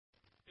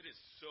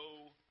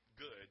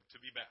to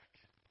be back.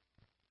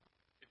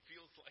 It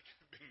feels like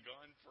I've been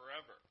gone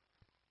forever.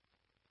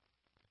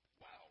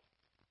 Wow,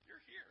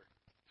 you're here.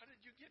 How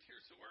did you get here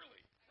so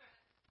early?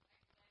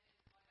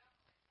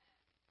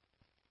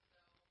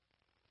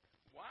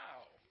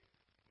 Wow.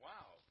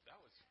 Wow, that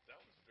was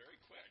very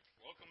quick.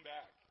 Welcome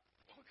back.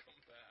 Welcome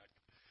back.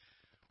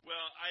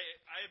 Well,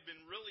 I have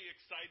been really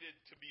excited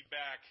to be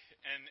back,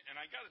 and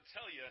I got to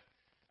tell you,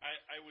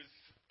 I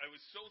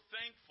was so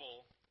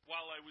thankful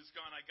while I was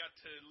gone. I got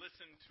to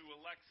listen to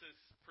Alexis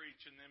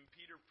preach and then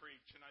Peter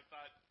preach, and I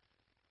thought,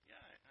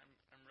 yeah,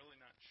 I'm really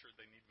not sure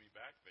they need me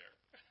back there.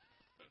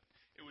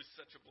 It was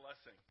such a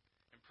blessing,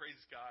 and praise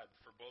God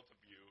for both of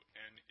you,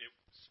 and it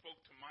spoke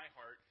to my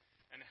heart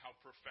and how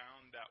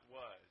profound that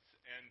was.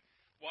 And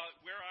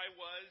where I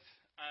was,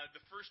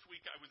 the first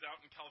week I was out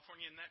in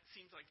California, and that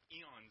seems like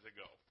eons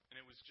ago, and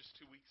it was just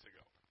 2 weeks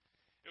ago.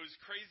 It was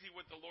crazy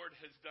what the Lord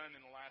has done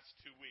in the last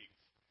 2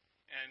 weeks.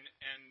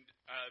 And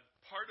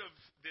part of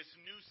this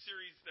new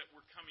series that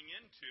we're coming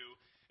into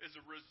is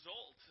a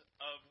result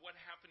of what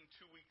happened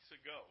 2 weeks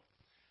ago.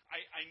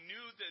 I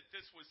knew that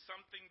this was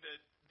something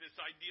that this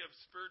idea of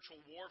spiritual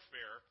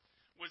warfare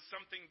was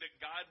something that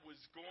God was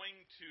going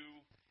to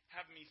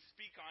have me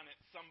speak on at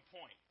some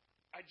point.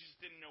 I just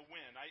didn't know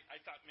when. I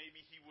thought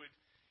maybe he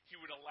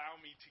would allow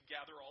me to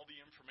gather all the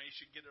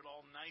information, get it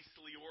all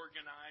nicely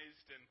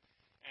organized and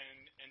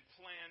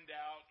planned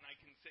out, and I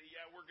can say,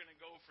 yeah, we're going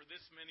to go for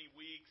this many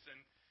weeks, and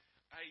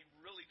I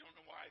really don't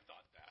know why I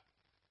thought that,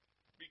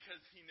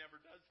 because he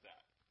never does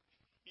that.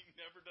 He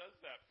never does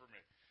that for me.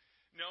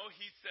 No,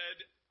 he said,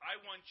 I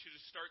want you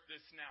to start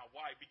this now.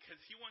 Why? Because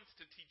he wants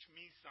to teach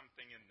me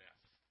something in this.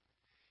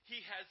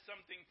 He has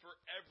something for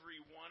every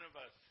one of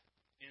us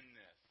in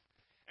this.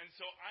 And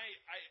so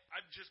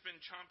I've just been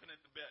chomping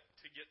at the bit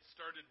to get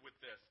started with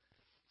this.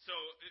 So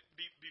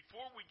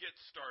before we get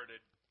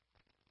started,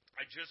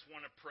 I just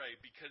want to pray,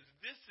 because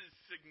this is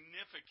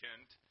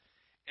significant,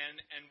 and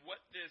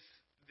what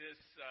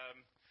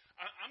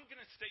I'm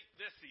going to state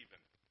this even.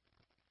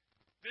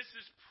 This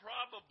is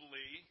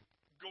probably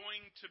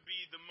going to be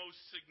the most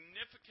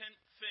significant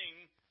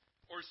thing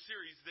or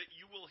series that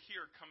you will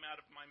hear come out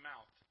of my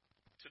mouth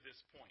to this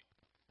point.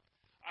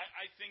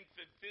 I think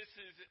that this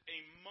is a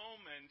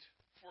moment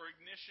for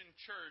Ignition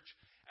Church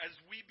as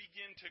we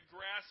begin to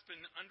grasp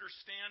and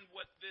understand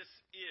what this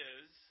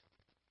is.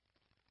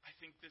 I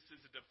think this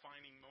is a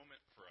defining moment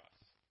for us.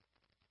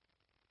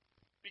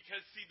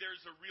 Because, see,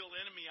 there's a real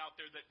enemy out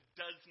there that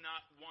does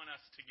not want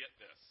us to get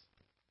this.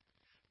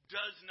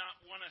 Does not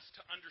want us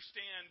to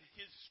understand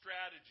his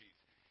strategies,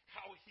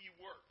 how he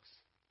works.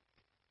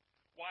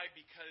 Why?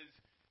 Because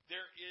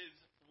there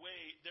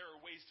are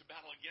ways to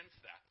battle against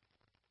that.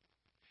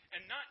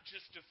 And not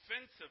just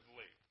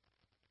defensively,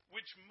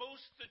 which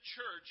most of the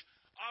church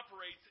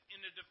operates in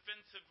a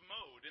defensive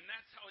mode, and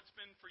that's how it's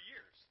been for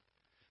years.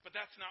 But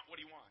that's not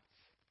what he wants.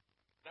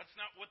 That's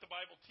not what the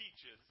Bible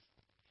teaches,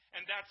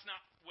 and that's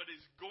not what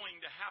is going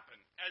to happen.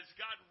 As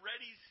God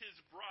readies his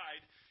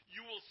bride,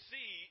 you will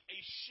see a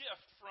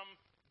shift from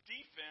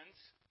defense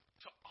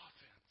to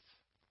offense.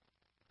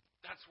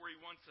 That's where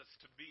he wants us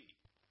to be.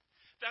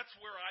 That's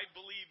where I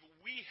believe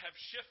we have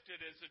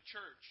shifted as a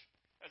church,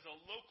 as a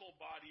local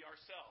body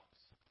ourselves.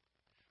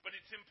 But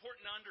it's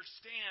important to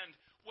understand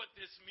what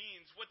this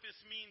means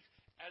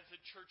as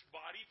a church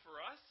body for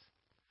us,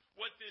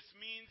 what this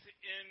means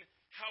in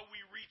how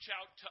we reach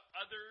out to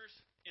others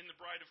in the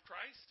bride of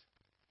Christ,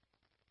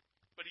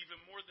 but even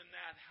more than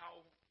that,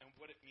 how and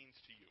what it means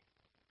to you,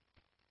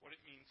 what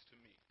it means to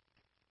me.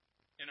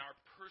 In our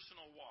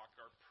personal walk,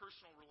 our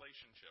personal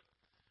relationship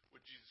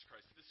with Jesus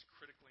Christ, this is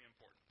critically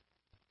important.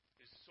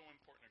 It's so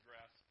important to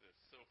grasp this.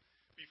 So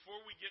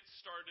before we get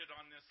started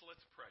on this,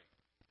 let's pray.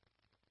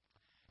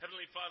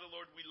 Heavenly Father,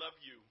 Lord, we love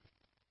you.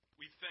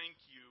 We thank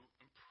you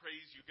and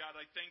praise you. God,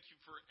 I thank you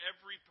for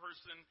every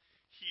person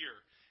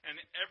here and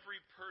every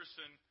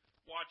person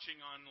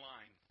watching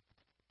online,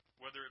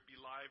 whether it be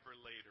live or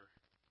later.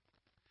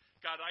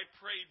 God, I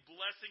pray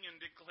blessing and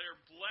declare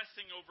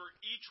blessing over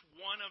each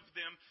one of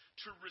them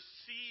to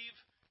receive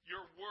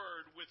your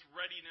word with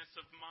readiness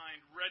of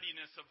mind,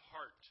 readiness of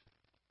heart.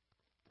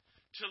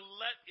 To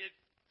let it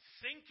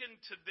sink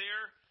into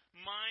their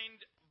mind,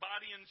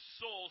 body, and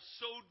soul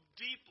so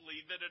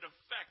deeply that it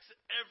affects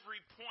every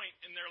point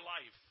in their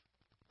life.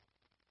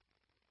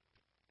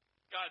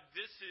 God,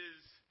 this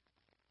is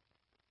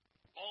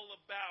all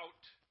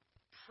about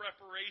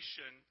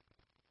preparation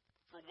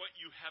for what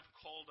you have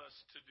called us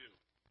to do.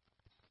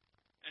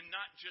 And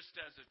not just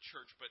as a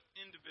church, but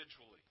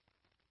individually.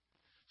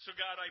 So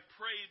God, I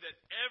pray that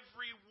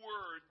every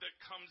word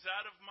that comes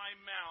out of my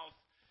mouth,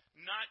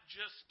 not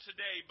just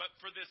today, but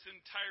for this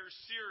entire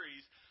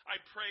series, I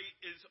pray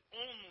is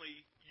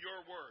only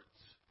your words.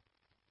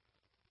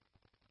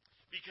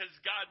 Because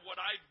God, what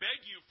I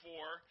beg you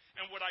for,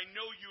 and what I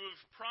know you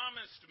have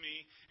promised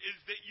me, is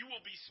that you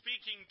will be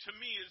speaking to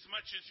me as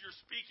much as you're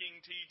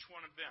speaking to each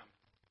one of them.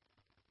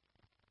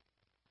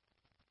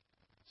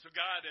 So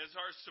God, as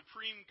our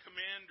supreme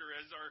commander,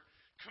 as our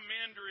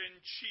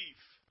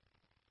commander-in-chief,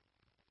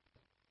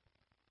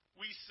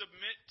 we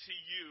submit to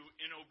you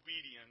in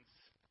obedience.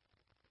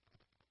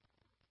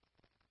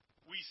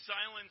 We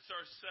silence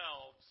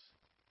ourselves,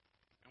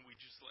 and we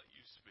just let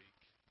you speak.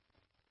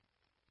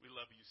 We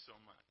love you so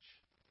much.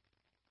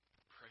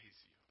 Praise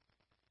you.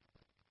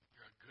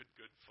 You're a good,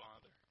 good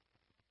Father.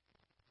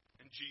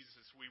 And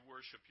Jesus, we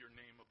worship your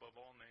name above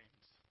all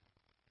names.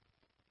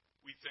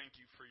 We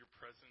thank you for your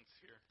presence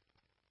here.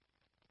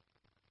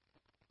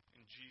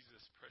 In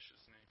Jesus' precious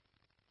name,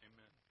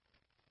 amen.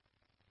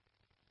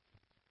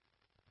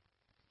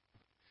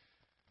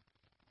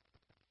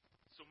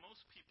 So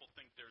most people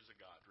think there's a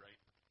God,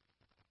 right?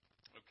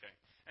 Okay.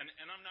 And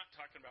I'm not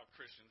talking about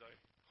Christians. I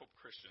hope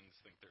Christians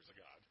think there's a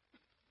God.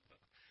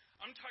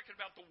 I'm talking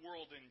about the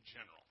world in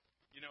general.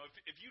 You know,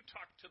 if you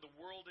talk to the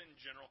world in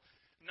general,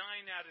 9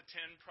 out of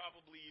 10,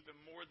 probably even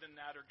more than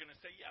that, are going to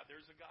say, yeah,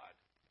 there's a God.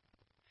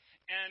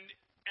 And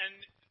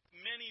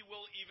many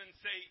will even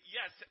say,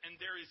 yes, and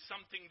there is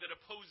something that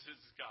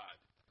opposes God.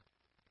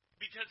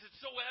 Because it's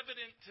so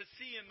evident to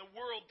see in the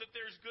world that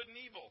there's good and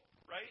evil,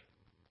 right?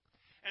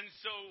 And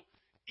so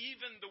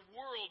even the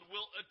world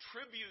will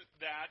attribute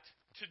that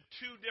to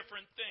two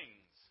different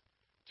things,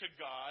 to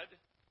God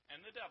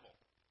and the devil,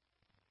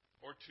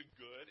 or to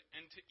good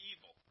and to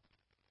evil.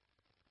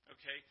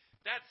 Okay?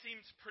 That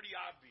seems pretty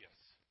obvious.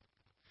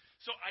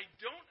 So I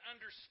don't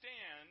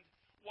understand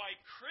why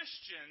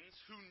Christians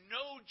who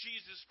know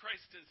Jesus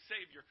Christ as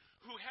Savior,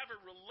 who have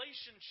a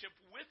relationship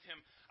with Him,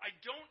 I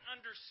don't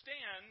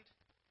understand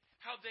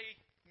how they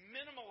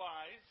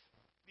minimalize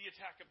the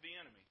attack of the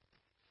enemy.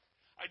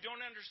 I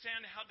don't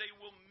understand how they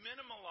will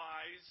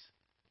minimalize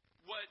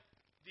what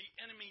the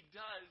enemy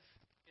does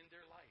in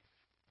their life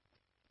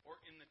or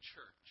in the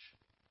church.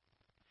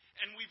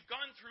 And we've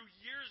gone through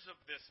years of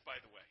this, by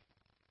the way.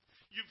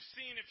 You've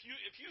seen, if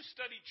you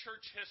study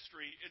church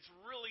history, it's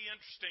really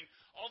interesting,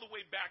 all the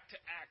way back to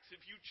Acts.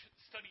 If you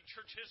study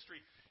church history,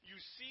 you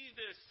see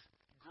this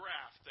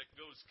graph that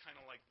goes kind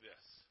of like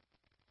this,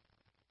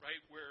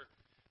 right? Where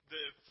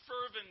the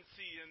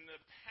fervency and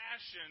the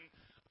passion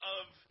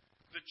of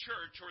the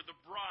church or the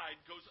bride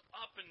goes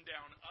up and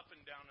down, up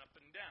and down, up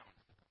and down.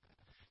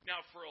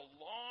 Now, for a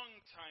long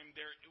time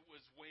there, it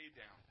was way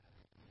down.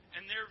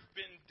 And there have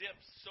been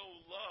dips so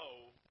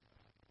low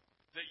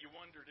that you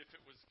wondered if it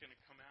was going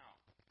to come out.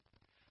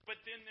 But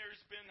then there's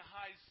been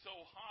highs so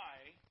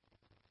high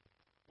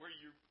where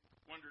you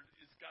wondered,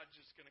 is God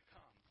just going to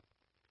come?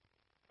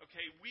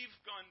 Okay, we've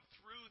gone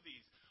through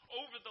these.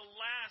 Over the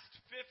last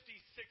 50,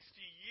 60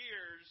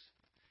 years,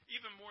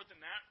 even more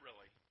than that,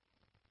 really.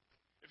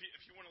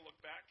 If you want to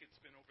look back, it's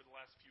been over the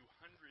last few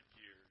hundred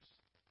years.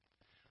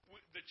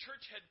 The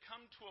church had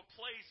come to a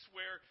place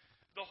where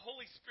the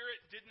Holy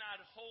Spirit did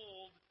not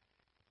hold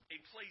a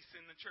place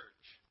in the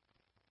church,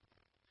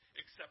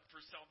 except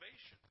for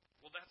salvation.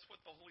 Well, that's what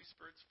the Holy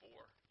Spirit's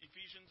for.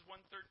 Ephesians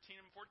 1:13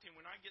 and 14.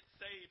 When I get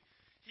saved,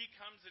 He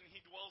comes and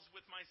He dwells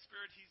with my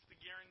spirit. He's the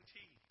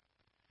guarantee.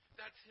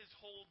 That's His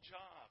whole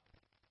job,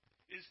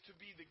 is to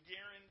be the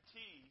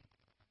guarantee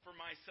for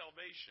my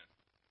salvation.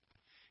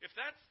 If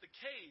that's the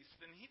case,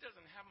 then He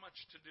doesn't have much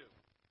to do.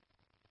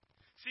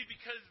 See,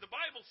 because the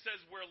Bible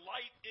says where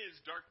light is,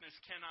 darkness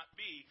cannot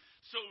be.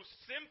 So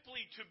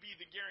simply to be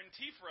the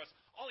guarantee for us,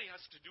 all He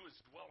has to do is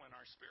dwell in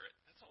our spirit.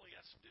 That's all He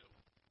has to do.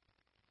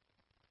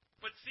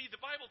 But see, the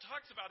Bible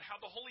talks about how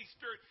the Holy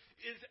Spirit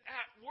is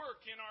at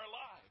work in our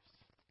lives,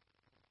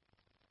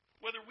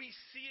 whether we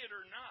see it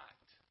or not.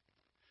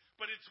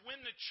 But it's when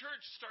the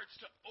church starts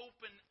to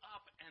open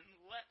up and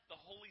let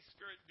the Holy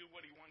Spirit do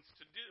what He wants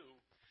to do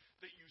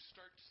that you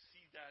start to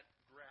see that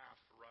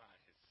graph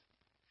rise.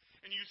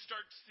 And you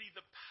start to see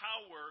the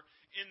power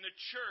in the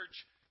church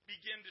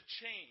begin to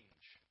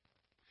change,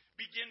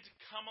 begin to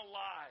come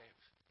alive,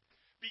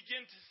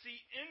 begin to see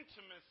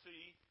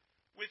intimacy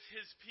with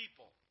His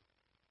people.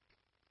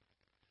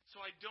 So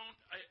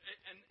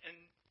and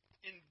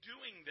in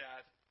doing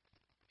that,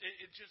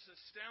 it just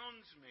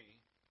astounds me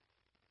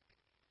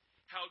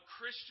how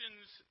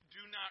Christians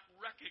do not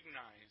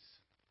recognize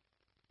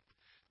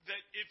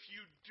that if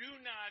you do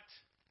not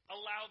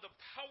allow the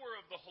power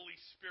of the Holy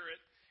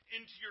Spirit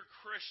into your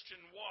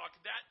Christian walk,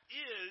 that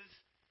is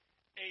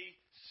a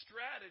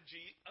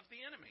strategy of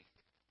the enemy.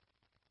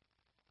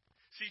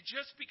 See,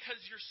 just because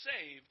you're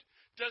saved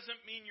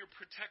doesn't mean you're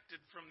protected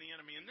from the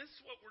enemy. And this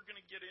is what we're going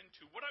to get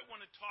into. What I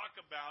want to talk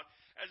about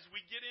as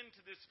we get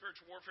into this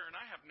spiritual warfare, and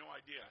I have no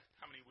idea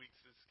how many weeks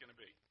this is going to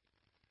be.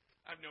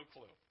 I have no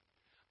clue.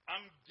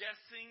 I'm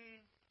guessing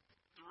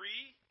 3,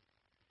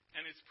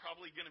 and it's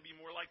probably going to be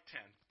more like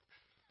 10.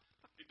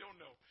 I don't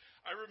know.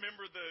 I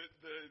remember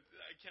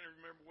I can't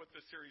remember what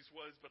the series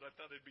was, but I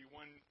thought it'd be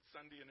one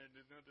Sunday, and it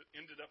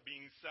ended up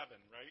being 7,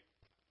 right?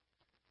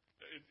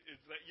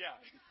 Is that, yeah.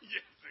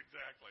 Yes,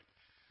 exactly.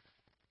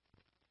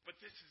 But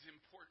this is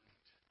important.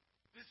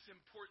 This is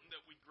important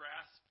that we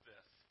grasp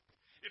this.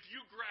 If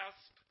you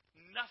grasp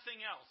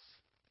nothing else,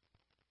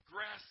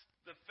 grasp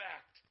the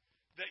fact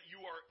that you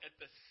are at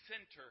the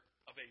center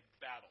of a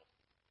battle.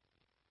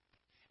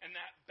 And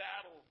that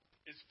battle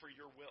is for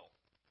your will.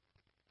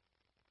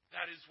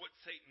 That is what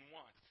Satan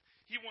wants.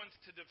 He wants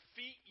to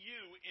defeat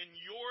you in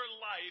your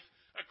life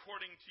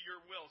according to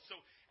your will. So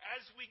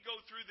as we go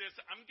through this,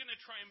 I'm going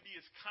to try and be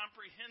as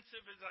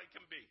comprehensive as I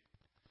can be.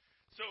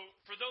 So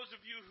for those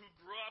of you who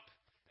grew up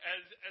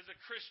as a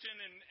Christian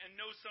and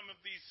know some of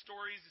these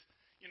stories,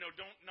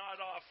 don't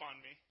nod off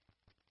on me.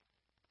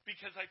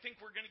 Because I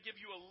think we're going to give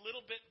you a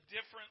little bit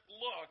different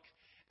look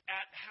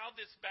at how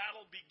this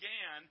battle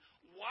began,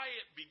 why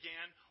it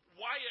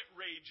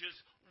rages,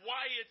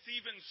 why it's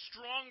even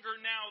stronger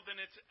now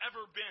than it's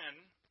ever been,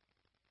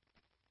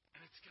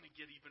 and it's going to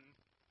get even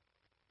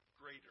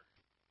greater.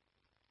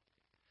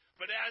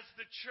 But as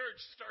the church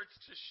starts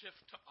to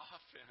shift to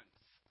offense,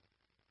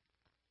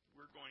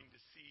 we're going to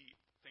see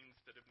things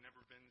that have never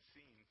been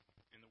seen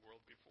in the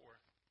world before.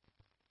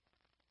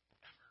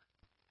 Ever.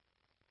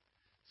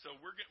 So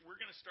we're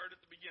going to start at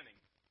the beginning.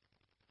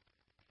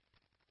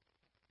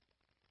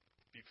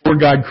 Before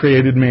God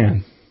created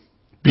man,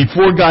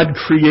 before God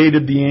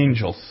created the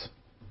angels,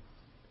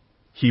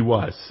 He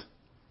was,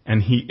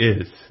 and He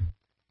is.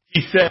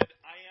 He said,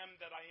 I am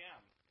that I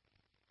am.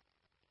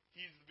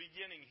 He's the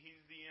beginning,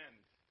 He's the end.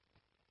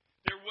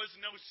 There was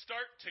no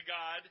start to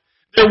God.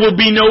 There will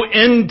be no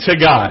end to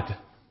God.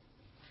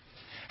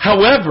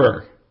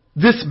 However,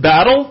 this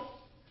battle,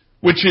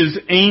 which is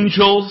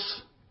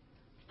angels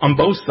on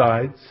both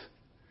sides,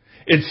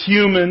 it's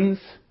humans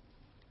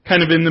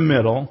kind of in the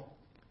middle,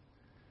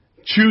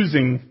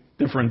 choosing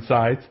different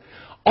sides.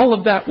 All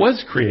of that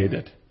was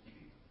created.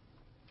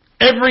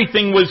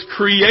 Everything was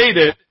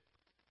created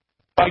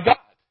by God,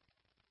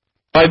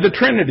 by the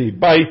Trinity,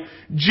 by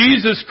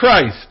Jesus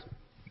Christ.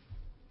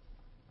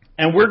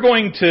 And we're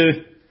going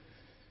to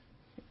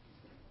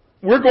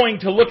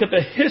look at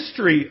the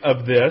history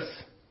of this.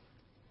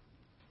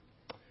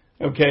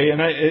 Okay,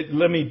 and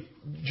let me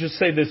just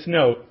say this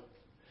note.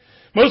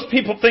 Most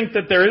people think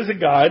that there is a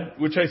God,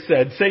 which I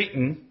said,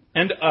 Satan,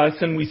 and us,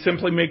 and we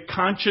simply make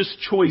conscious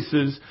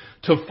choices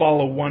to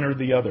follow one or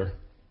the other.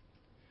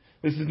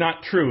 This is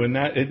not true, and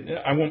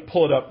I won't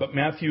pull it up, but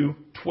Matthew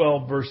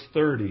 12, verse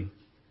 30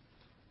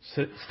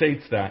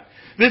 states that.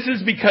 This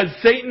is because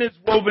Satan has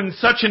woven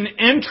such an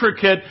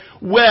intricate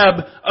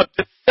web of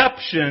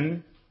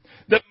deception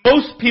that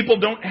most people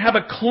don't have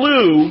a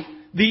clue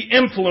the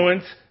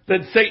influence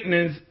that Satan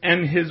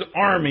and his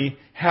army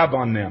have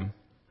on them.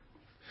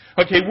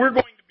 Okay, we're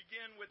going to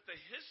begin with the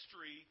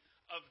history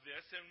of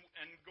this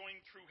and going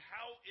through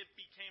how it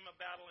became a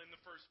battle in the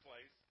first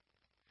place.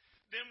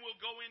 Then we'll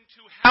go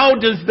into how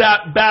does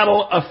that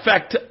battle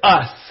affect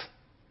us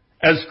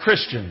as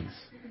Christians,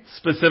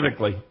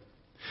 specifically.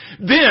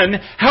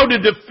 Then, how to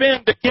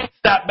defend against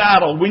that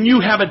battle. When you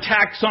have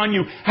attacks on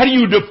you, how do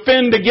you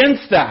defend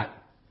against that?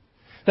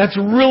 That's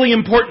really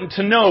important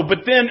to know. But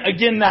then,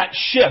 again, that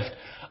shift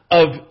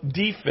of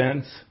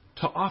defense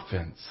to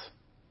offense.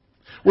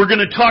 We're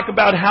going to talk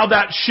about how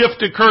that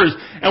shift occurs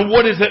and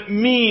what does it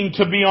mean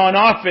to be on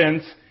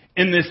offense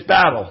in this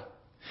battle.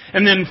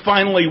 And then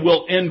finally,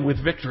 we'll end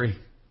with victory.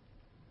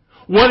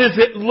 What does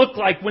it look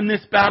like when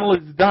this battle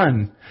is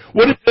done?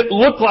 What does it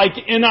look like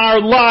in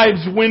our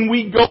lives when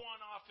we go on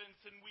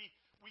offense and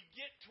we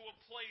get to a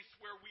place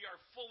where we are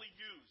fully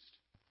used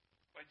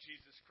by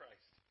Jesus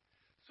Christ?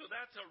 So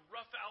that's a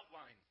rough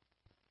outline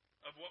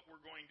of what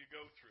we're going to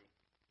go through.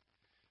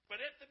 But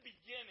at the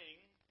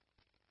beginning,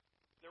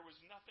 there was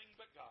nothing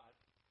but God.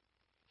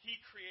 He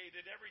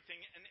created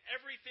everything, and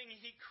everything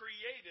He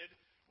created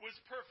was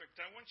perfect.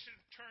 I want you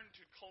to turn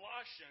to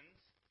Colossians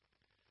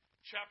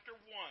chapter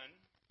 1.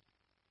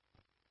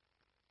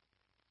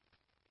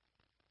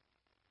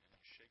 And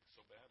I shake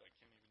so bad I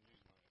can't even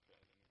use my iPad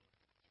anymore.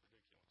 It's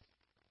ridiculous.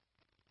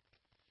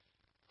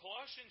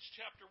 Colossians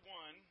chapter 1,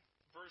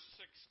 verse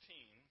 16.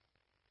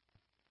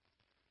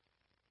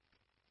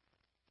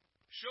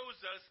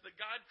 Shows us that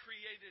God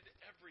created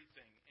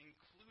everything,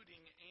 including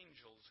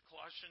angels.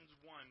 Colossians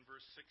 1,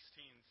 verse 16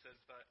 says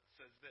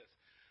this.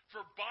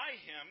 For by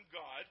Him,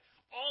 God,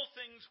 all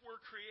things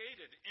were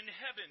created in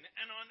heaven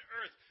and on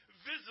earth,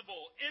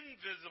 visible,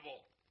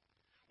 invisible.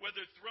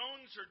 Whether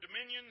thrones or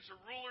dominions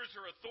or rulers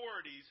or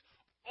authorities,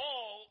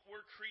 all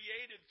were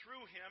created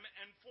through Him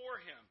and for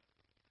Him.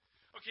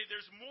 Okay,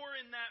 there's more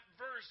in that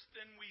verse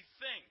than we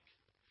think.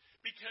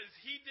 Because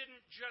He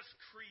didn't just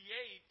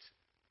create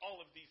all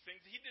of these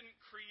things. He didn't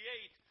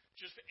create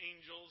just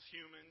angels,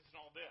 humans, and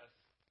all this.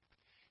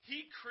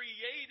 He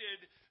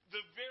created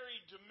the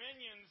very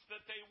dominions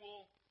that they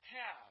will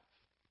have.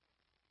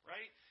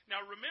 Right?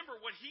 Now remember,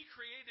 what He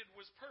created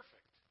was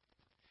perfect.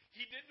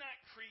 He did not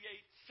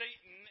create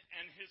Satan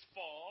and his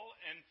fall,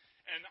 and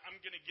I'm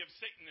going to give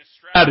Satan a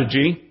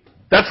strategy.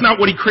 That's not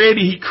what He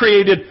created. He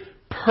created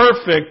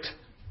perfect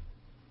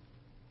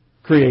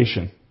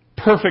creation.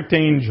 Perfect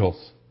angels.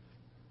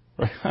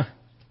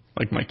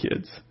 Like my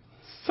kids.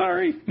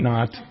 Sorry,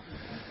 not.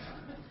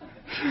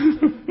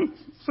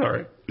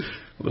 Sorry.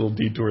 A little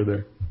detour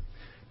there.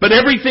 But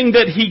everything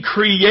that He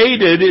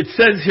created, it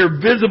says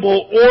here,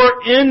 visible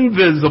or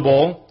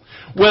invisible,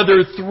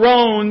 whether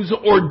thrones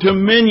or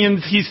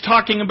dominions, He's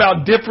talking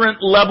about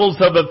different levels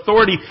of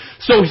authority.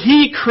 So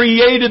He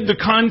created the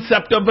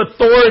concept of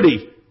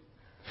authority.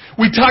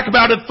 We talk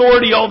about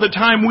authority all the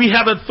time. We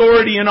have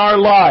authority in our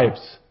lives.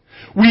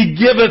 We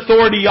give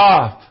authority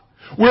off.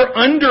 We're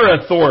under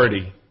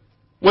authority,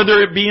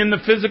 whether it be in the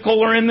physical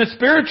or in the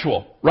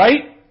spiritual,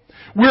 right?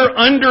 We're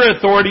under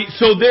authority,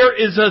 so there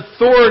is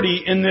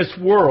authority in this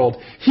world.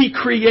 He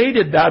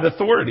created that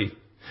authority.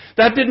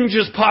 That didn't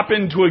just pop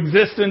into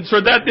existence,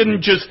 or that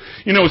didn't just,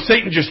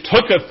 Satan just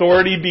took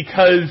authority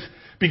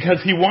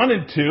because he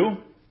wanted to.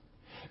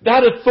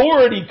 That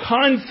authority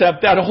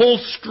concept, that whole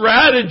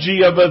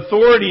strategy of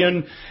authority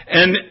and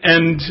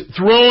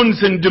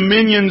thrones and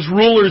dominions,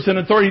 rulers and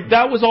authority,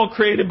 that was all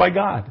created by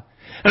God.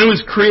 And it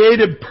was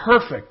created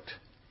perfect.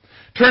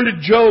 Turn to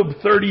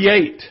Job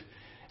 38.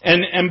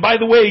 And by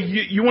the way,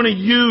 you want to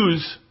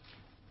use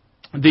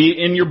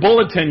in your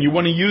bulletin, you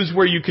want to use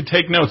where you could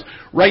take notes.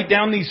 Write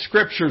down these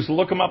scriptures,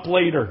 look them up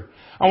later.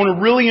 I want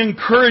to really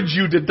encourage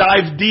you to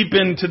dive deep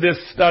into this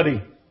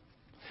study.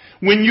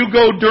 When you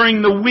go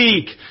during the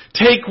week,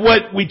 take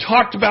what we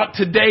talked about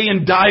today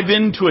and dive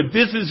into it.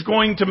 This is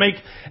going to make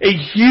a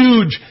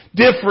huge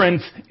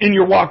difference in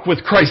your walk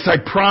with Christ. I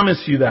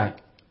promise you that.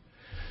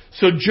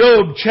 So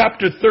Job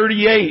chapter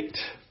 38.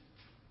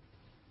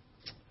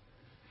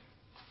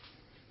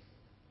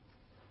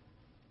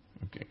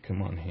 Okay,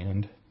 come on,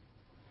 hand.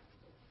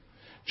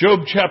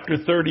 Job chapter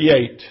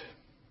 38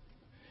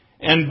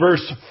 and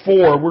verse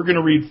 4. We're going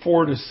to read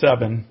 4 to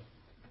 7.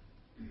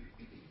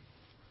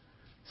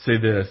 Say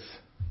this.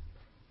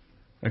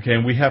 Okay,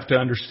 and we have to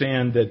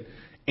understand that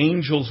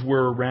angels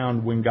were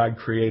around when God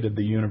created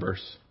the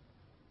universe.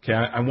 Okay,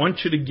 I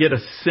want you to get a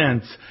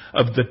sense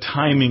of the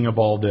timing of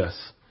all this.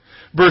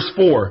 Verse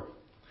 4.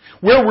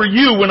 Where were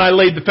you when I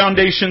laid the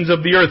foundations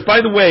of the earth?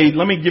 By the way,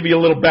 let me give you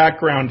a little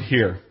background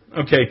here.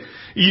 Okay,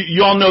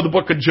 you all know the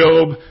book of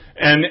Job,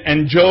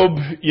 and Job,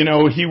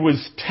 he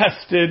was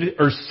tested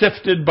or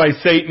sifted by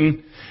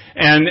Satan,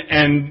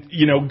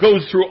 and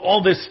goes through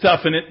all this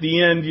stuff, and at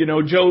the end,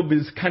 Job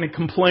is kind of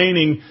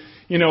complaining,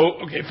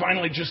 okay,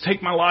 finally just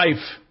take my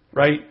life,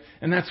 right?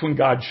 And that's when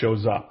God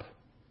shows up.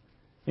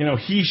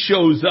 He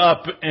shows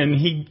up and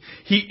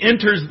he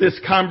enters this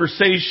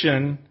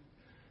conversation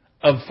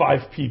of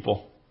 5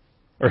 people,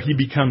 or he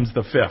becomes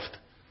the 5th,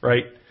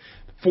 right?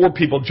 4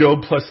 people,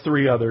 Job plus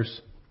 3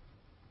 others.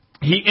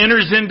 He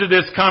enters into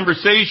this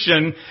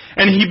conversation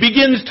and he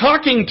begins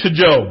talking to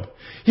Job.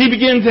 He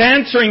begins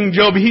answering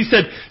Job. He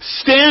said,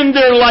 stand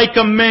there like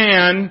a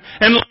man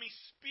and let me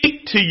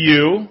speak to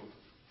you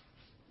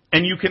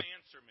and you can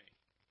answer me.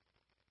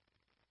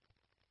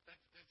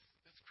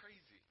 That's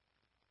crazy.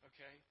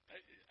 Okay?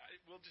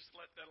 We'll just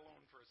let that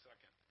alone for a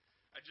second.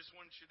 I just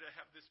want you to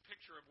have this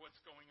picture of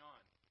what's going on.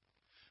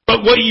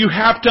 But what you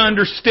have to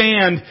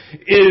understand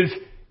is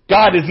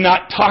God is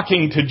not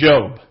talking to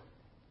Job.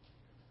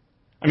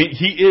 I mean,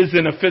 he is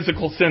in a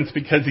physical sense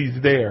because he's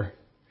there.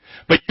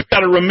 But you've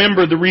got to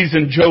remember the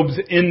reason Job's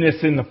in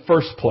this in the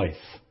first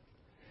place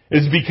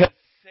is because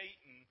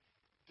Satan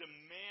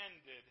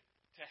demanded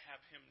to have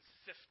him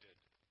sifted.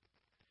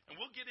 And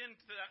we'll get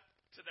into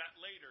that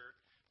later,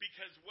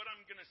 because what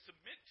I'm going to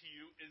submit to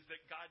you is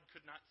that God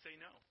could not say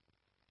no.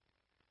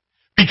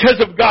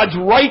 Because of God's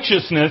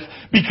righteousness,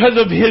 because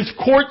of his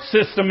court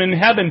system in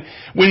heaven,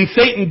 when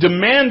Satan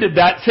demanded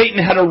that,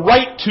 Satan had a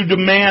right to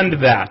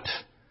demand that.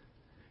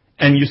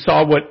 And you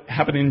saw what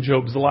happened in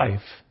Job's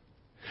life.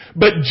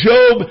 But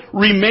Job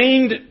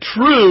remained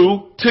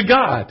true to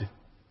God.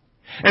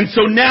 And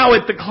so now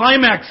at the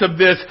climax of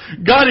this,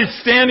 God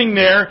is standing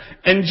there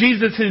and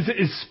Jesus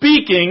is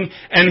speaking,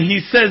 and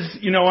he says,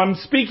 I'm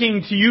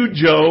speaking to you,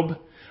 Job.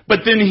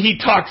 But then he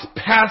talks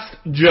past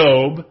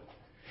Job,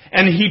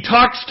 and he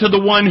talks to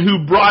the one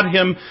who brought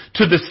him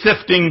to the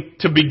sifting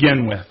to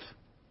begin with.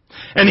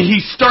 And he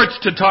starts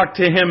to talk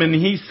to him, and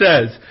he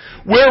says,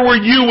 where were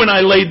you when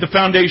I laid the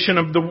foundation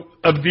of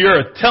the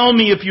earth? Tell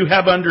me if you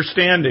have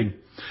understanding.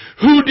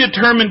 Who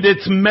determined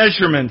its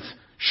measurements?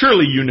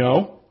 Surely you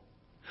know.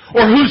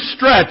 Or who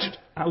stretched?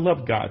 I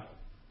love God.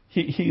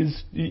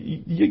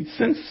 You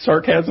sense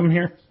sarcasm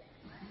here?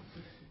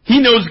 He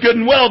knows good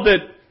and well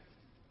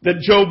that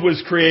Job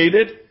was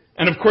created.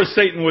 And of course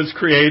Satan was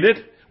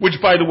created,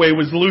 which by the way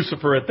was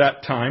Lucifer at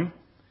that time.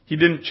 He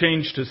didn't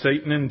change to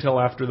Satan until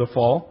after the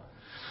fall.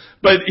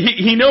 But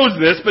he knows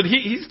this, but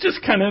he's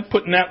just kind of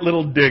putting that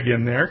little dig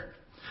in there.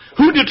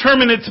 Who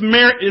determined its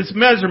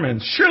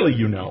measurements? Surely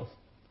you know.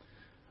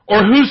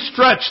 Or who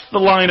stretched the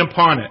line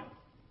upon it?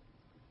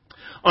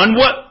 On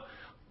what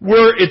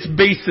were its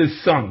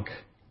bases sunk?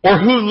 Or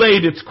who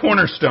laid its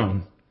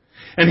cornerstone?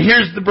 And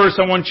here's the verse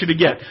I want you to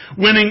get.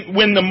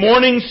 When the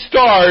morning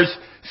stars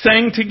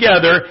sang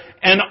together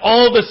and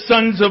all the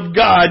sons of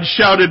God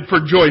shouted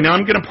for joy. Now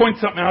I'm going to point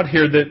something out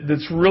here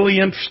that's really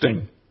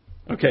interesting.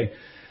 Okay.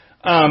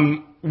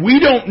 We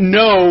don't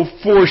know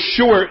for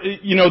sure,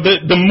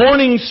 the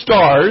morning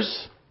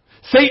stars,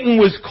 Satan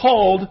was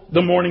called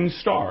the morning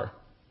star.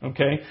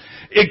 Okay?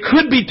 It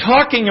could be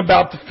talking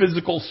about the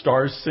physical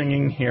stars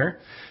singing here,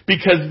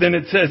 because then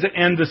it says,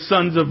 and the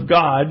sons of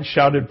God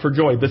shouted for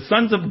joy. The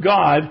sons of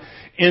God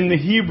in the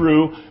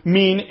Hebrew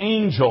mean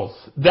angels.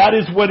 That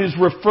is what is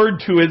referred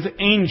to as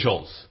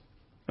angels.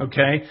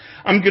 Okay?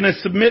 I'm going to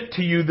submit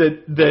to you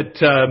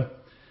that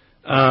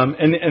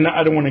and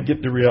I don't want to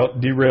get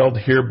derailed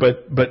here,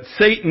 but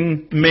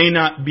Satan may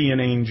not be an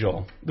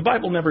angel. The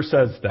Bible never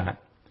says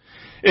that.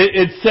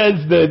 It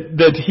says that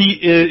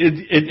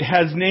it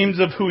has names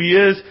of who he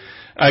is.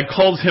 It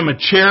calls him a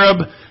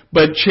cherub,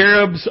 but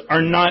cherubs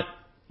are not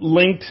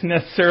linked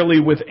necessarily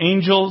with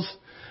angels.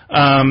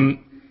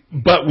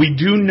 But we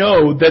do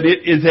know that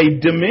it is a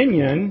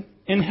dominion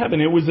in heaven.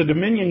 It was a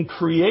dominion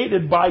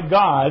created by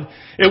God.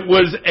 It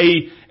was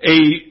a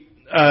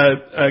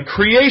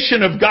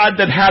creation of God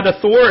that had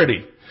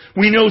authority.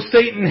 We know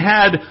Satan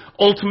had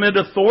ultimate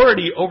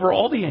authority over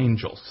all the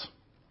angels.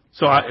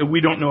 So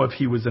we don't know if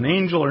he was an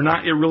angel or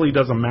not. It really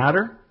doesn't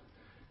matter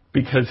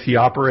because they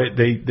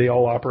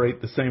all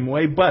operate the same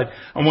way. But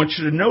I want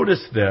you to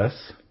notice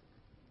this.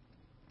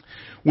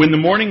 When the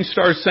morning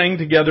stars sang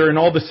together and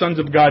all the sons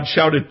of God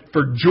shouted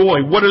for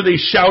joy, what are they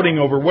shouting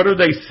over? What are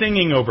they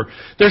singing over?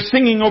 They're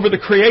singing over the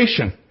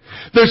creation.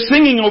 They're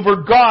singing over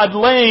God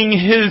laying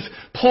His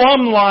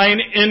plumb line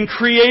in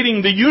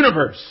creating the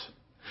universe.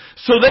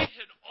 So they had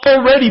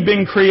already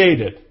been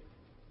created.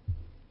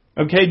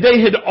 Okay,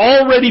 they had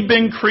already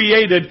been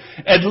created,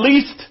 at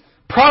least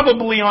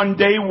probably on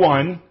day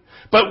one,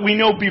 but we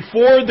know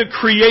before the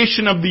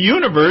creation of the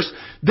universe,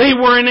 they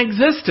were in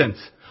existence.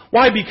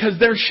 Why? Because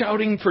they're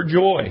shouting for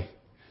joy.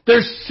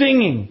 They're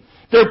singing.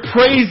 They're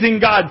praising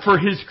God for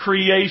His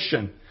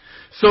creation.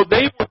 So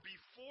they were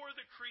before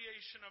the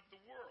creation of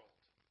the world.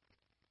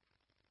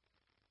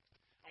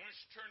 I want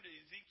you to turn to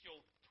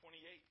Ezekiel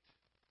 28.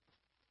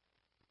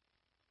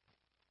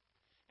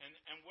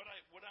 And what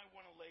I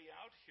want to lay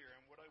out here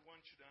and what I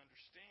want you to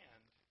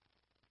understand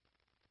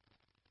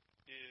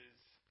is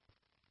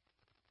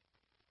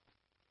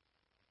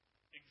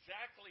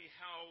exactly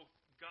how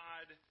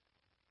God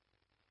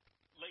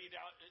laid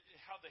out,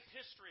 how the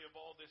history of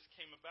all this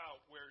came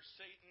about, where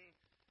Satan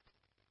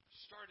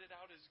started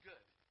out as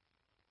good.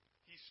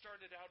 He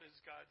started out as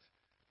God's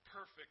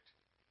perfect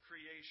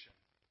creation.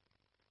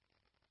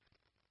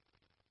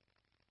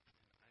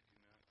 And I do not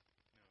know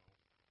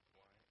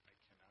why I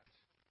cannot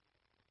do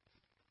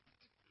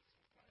this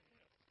with my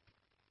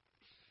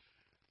hands.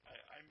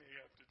 I may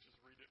have to just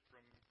read it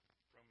from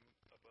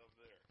above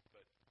there.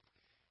 But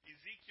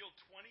Ezekiel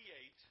 28,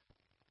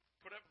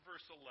 put up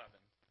verse 11.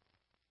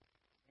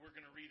 We're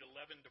going to read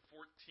 11 to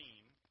 14. I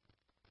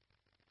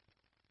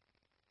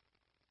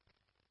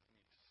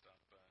need to stop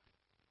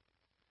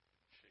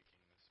shaking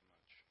this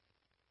much.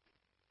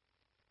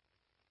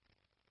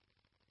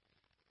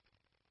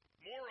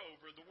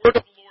 Moreover, the word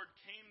of the Lord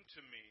came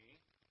to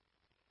me,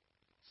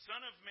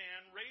 Son of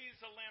man, raise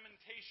a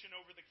lamentation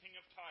over the king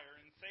of Tyre,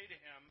 and say to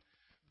him,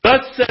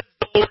 Thus says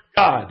the Lord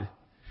God,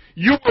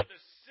 you are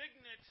the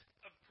signet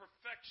of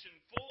perfection,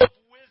 full of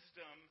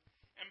wisdom,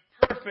 and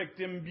perfect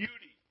in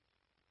beauty.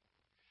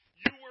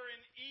 You were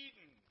in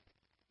Eden.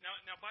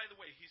 Now, by the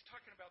way, he's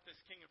talking about this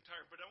king of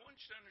Tyre, but I want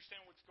you to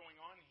understand what's going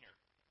on here.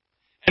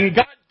 And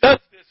God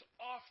does this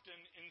often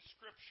in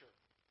Scripture.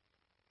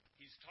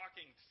 He's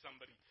talking to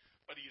somebody,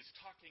 but he is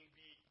talking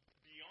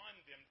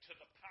beyond them to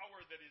the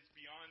power that is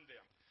beyond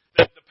them.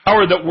 The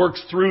power that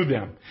works through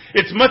them.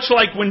 It's much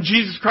like when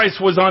Jesus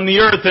Christ was on the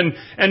earth and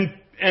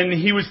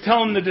he was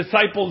telling the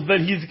disciples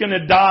that he's going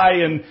to die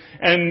and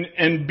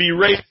be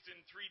raised in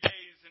 3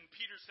 days. And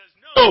Peter says,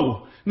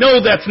 No,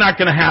 that's not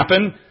going to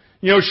happen.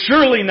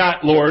 Surely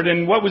not, Lord.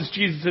 And what was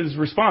Jesus'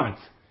 response?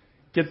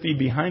 Get thee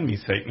behind me,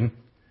 Satan.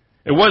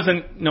 It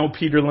wasn't, no,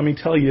 Peter, let me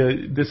tell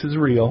you, this is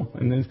real.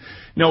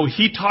 No,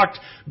 he talked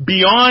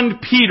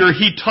beyond Peter.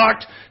 He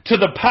talked to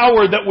the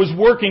power that was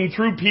working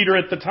through Peter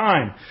at the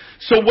time.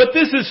 So what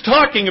this is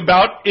talking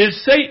about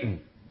is Satan.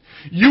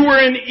 You were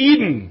in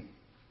Eden,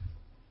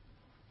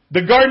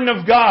 the garden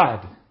of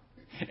God.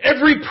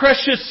 Every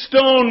precious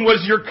stone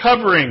was your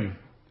covering.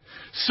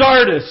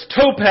 Sardis,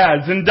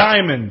 topaz, and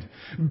diamond,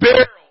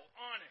 beryl,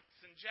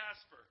 onyx, and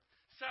jasper,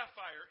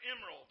 sapphire,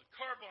 emerald,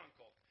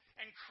 carbuncle,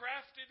 and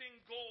crafted in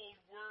gold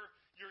were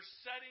your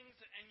settings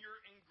and your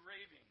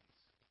engravings.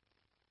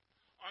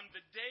 On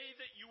the day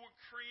that you were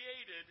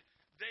created,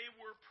 they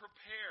were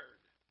prepared.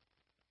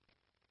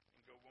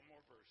 And go one more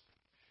verse.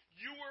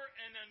 You were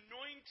an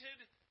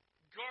anointed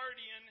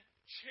guardian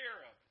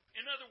cherub.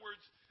 In other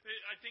words,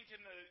 I think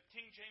in the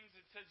King James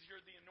it says you're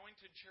the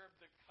anointed cherub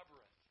that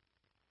covereth.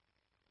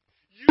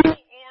 You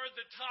are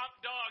the top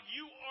dog.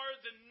 You are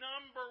the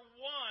number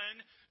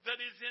one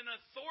that is in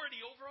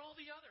authority over all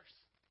the others.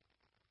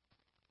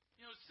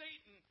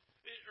 Satan,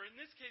 or in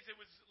this case it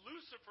was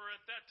Lucifer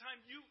at that time,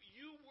 you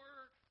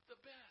were the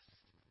best.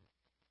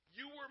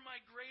 You were my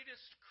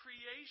greatest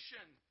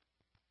creation,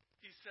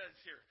 he says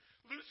here.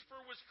 Lucifer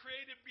was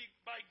created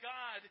by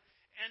God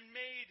and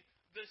made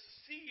the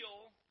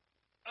seal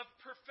of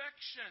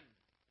perfection.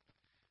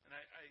 And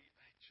I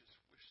just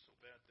wish so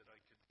bad that I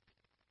could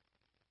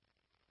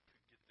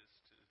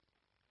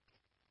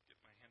get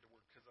my hand to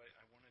work, because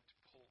I wanted to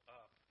pull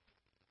up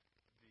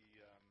the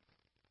good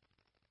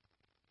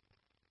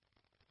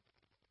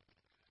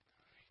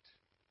night.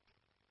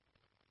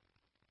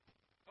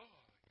 Oh,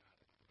 I got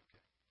it.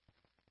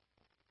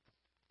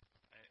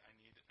 Okay.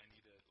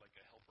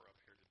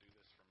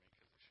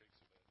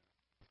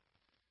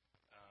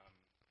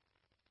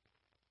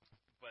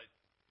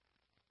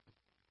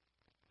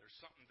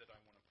 something that I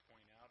want to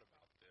point out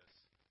about this,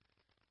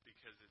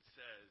 because it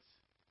says,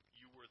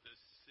 you were the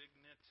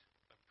signet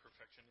of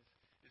perfection.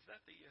 Is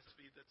that the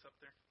ESV that's up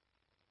there?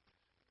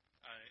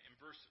 In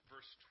verse 12,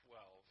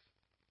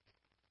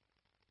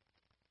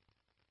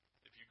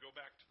 if you go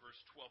back to verse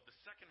 12, the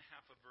second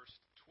half of verse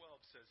 12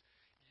 says,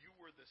 you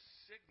were the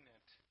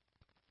signet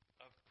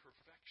of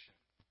perfection.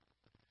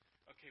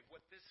 Okay,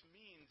 what this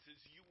means is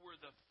you were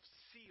the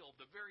seal,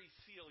 the very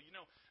seal. You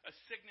know, a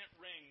signet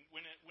ring,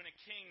 when a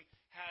king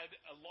had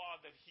a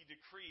law that he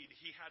decreed,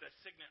 he had a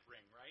signet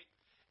ring, right?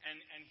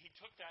 And he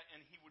took that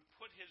and he would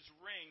put his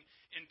ring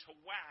into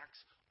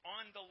wax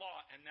on the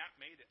law, and that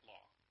made it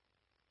law.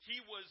 He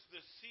was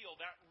the seal.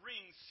 That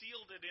ring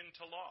sealed it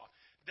into law.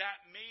 That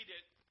made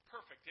it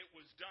perfect. It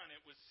was done. It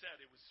was said.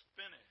 It was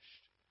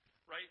finished,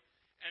 right?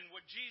 And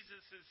what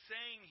Jesus is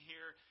saying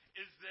here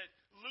is that,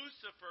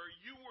 Lucifer,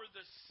 you were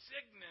the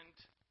signet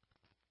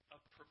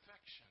of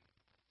perfection.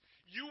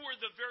 You were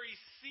the very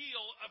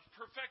seal of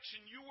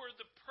perfection. You were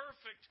the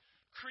perfect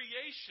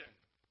creation.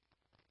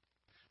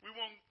 We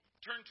won't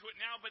turn to it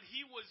now, but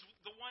he was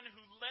the one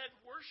who led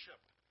worship.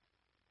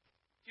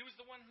 He was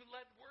the one who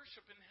led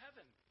worship in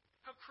heaven.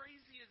 How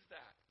crazy is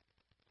that?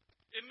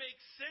 It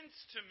makes sense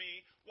to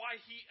me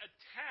why he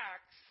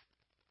attacks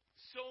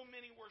so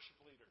many worship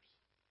leaders.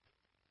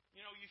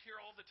 You know, you hear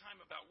all the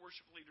time about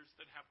worship leaders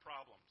that have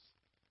problems,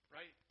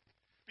 right?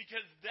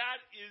 Because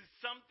that is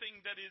something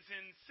that is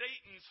in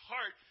Satan's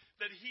heart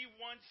that he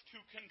wants to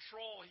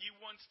control, he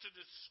wants to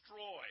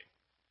destroy.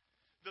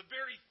 The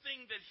very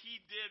thing that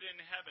he did in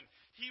heaven,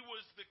 he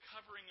was the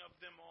covering of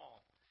them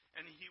all.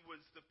 And he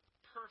was the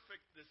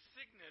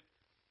signet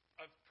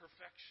of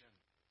perfection.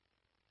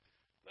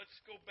 Let's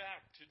go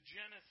back to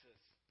Genesis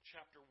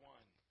chapter 1,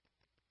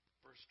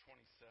 verse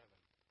 27.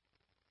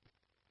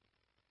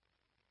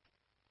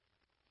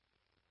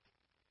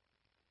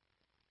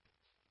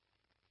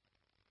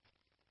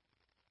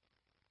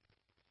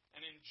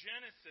 And in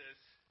Genesis,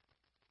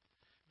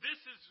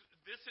 this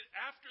is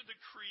after the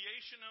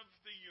creation of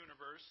the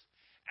universe.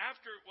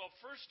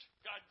 First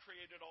God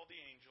created all the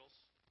angels.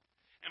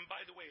 And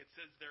by the way, it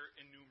says they're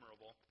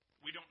innumerable.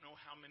 We don't know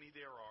how many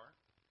there are,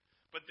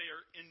 but they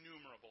are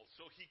innumerable.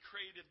 So he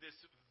created this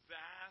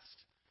vast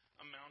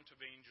amount of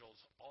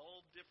angels,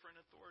 all different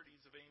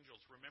authorities of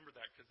angels. Remember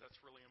that, because that's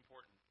really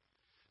important.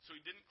 So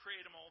he didn't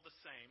create them all the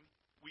same.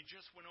 We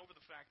just went over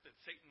the fact that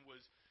Satan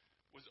was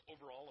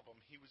over all of them.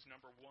 He was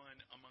number one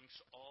amongst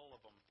all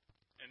of them.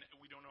 And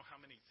we don't know how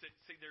many.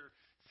 Say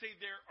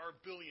there are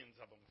billions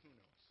of them. Who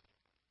knows?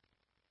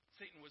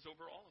 Satan was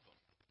over all of them.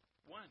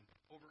 One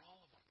over all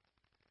of them.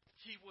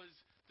 He was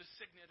the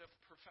signet of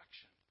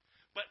perfection.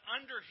 But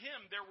under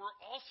him, there were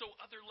also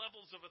other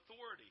levels of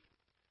authority.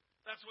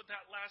 That's what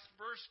that last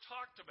verse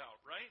talked about,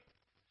 right?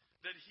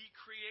 That he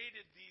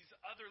created these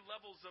other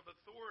levels of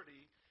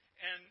authority.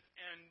 And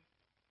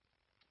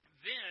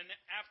then,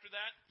 after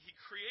that, he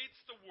creates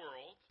the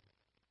world.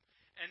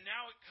 And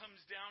now it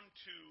comes down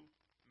to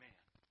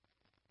man.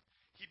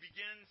 He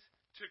begins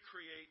to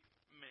create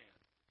man.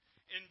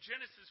 In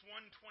Genesis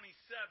 1:27,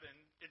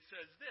 it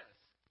says this.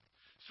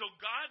 So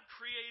God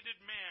created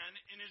man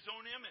in his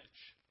own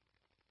image.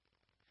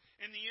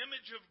 In the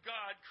image of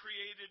God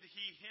created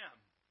he him.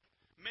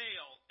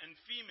 Male and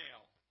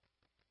female,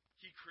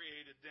 he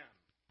created them.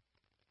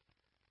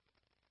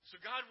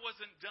 So God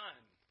wasn't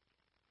done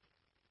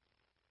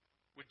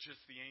with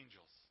just the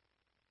angels.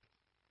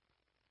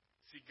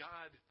 See,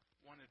 God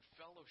wanted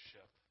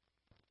fellowship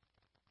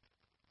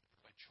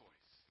by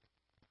choice.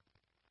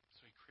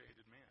 So he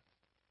created man.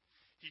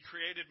 He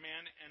created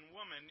man and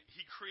woman.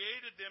 He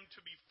created them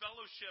to be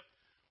fellowship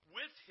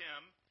with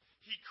him.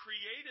 He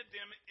created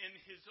them in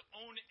his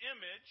own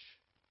image,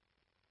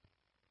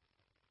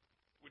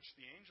 which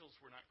the angels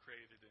were not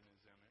created in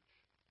his image.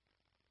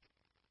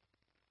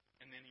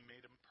 And then he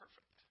made them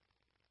perfect.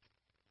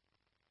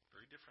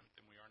 Very different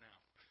than we are now.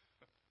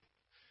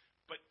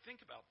 But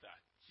think about that.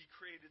 He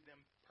created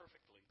them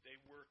perfectly. They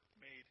were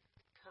made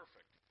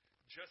perfect.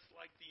 Just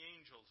like the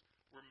angels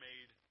were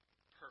made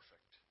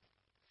perfect.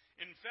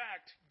 In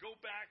fact,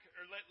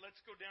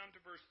 let's go down to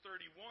verse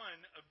 31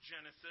 of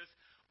Genesis.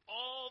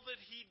 All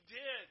that he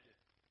did,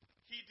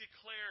 he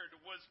declared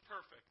was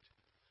perfect.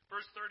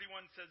 Verse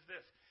 31 says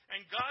this,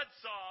 and God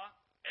saw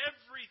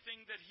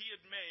everything that he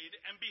had made,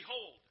 and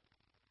behold,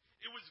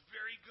 it was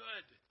very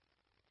good.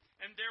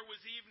 And there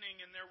was evening,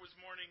 and there was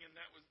morning, and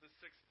that was the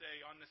sixth day.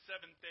 On the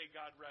seventh day,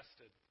 God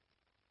rested.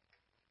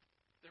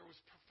 There was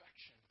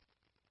perfection.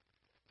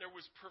 There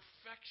was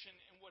perfection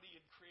in what he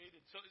had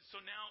created. So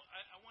now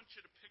I want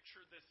you to picture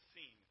this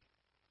scene.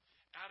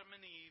 Adam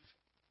and Eve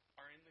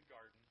are in the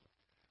garden,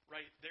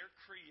 right? They're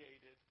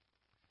created.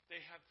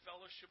 They have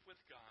fellowship with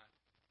God.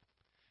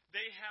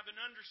 They have an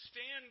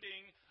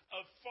understanding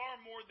of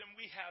far more than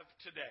we have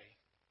today.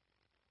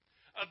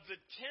 Of the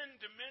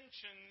 10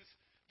 dimensions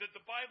that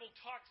the Bible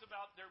talks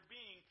about there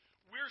being,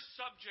 we're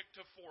subject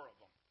to 4 of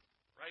them,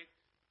 right?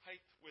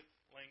 Height, width,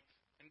 length,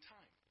 and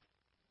time.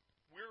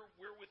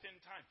 We're within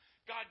time.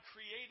 God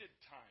created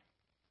time.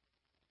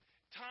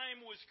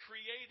 Time was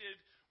created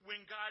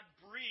when God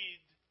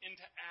breathed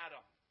into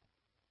Adam.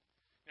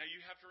 Now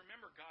you have to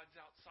remember, God's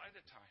outside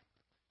of time,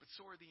 but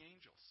so are the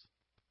angels.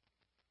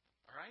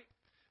 All right?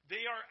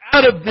 They are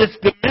out of this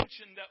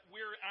dimension that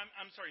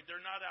I'm sorry,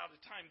 they're not out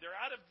of time. They're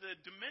out of the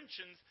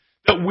dimensions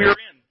that we're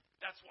in.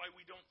 That's why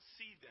we don't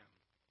see them.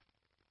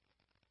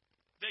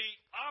 They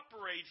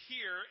operate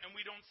here and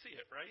we don't see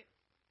it, right?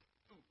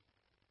 Ooh,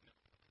 no,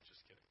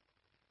 just kidding.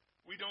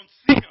 We don't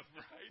see them,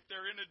 right?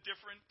 They're in a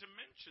different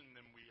dimension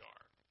than we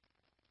are.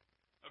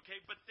 Okay,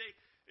 but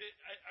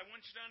I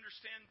want you to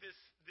understand this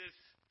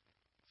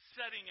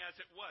setting as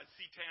it was.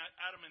 See, to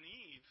Adam and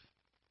Eve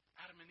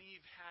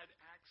had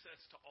access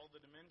to all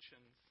the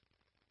dimensions,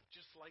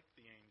 just like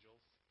the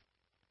angels.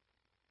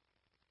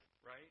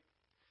 Right?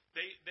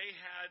 They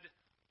had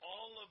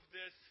all of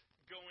this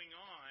going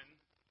on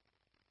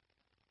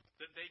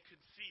that they could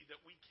see that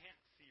we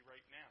can't see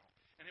right now.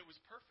 And it was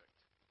perfect.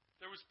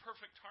 There was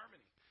perfect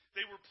harmony.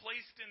 They were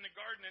placed in the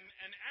garden.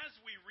 And as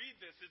we read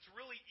this, it's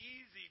really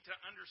easy to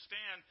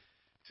understand,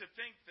 to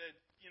think that,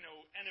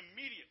 and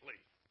immediately,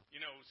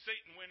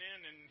 Satan went in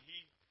and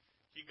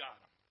he got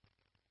them.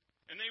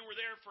 And they were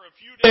there for a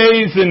few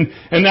days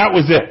and that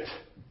was it.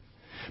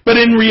 But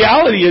in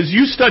reality, as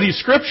you study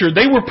Scripture,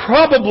 they were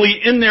probably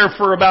in there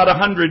for about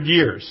 100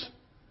 years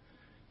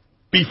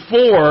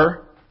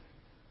before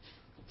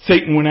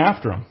Satan went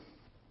after them.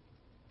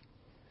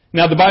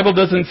 Now, the Bible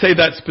doesn't say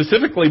that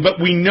specifically, but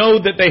we know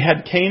that they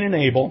had Cain and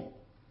Abel.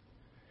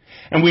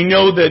 And we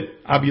know that,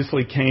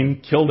 obviously,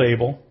 Cain killed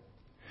Abel.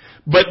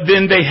 But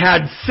then they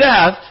had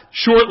Seth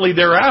shortly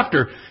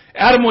thereafter.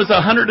 Adam was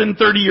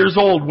 130 years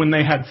old when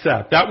they had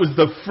Seth. That was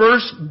the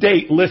first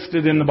date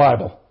listed in the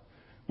Bible.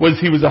 Was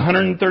he was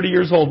 130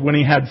 years old when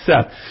he had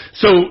Seth.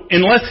 So,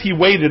 unless he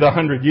waited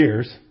 100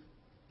 years,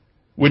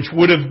 which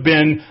would have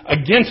been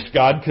against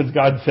God, because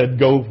God said,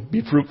 go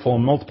be fruitful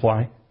and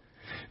multiply,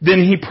 then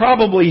he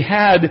probably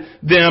had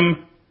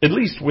them at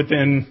least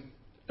within,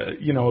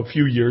 a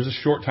few years, a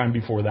short time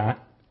before that.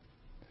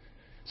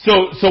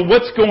 So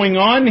what's going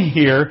on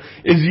here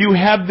is you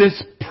have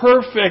this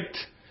perfect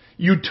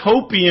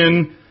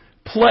utopian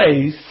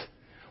place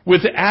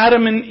with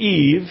Adam and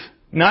Eve,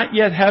 not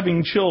yet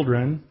having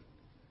children,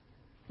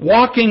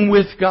 walking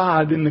with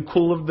God in the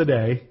cool of the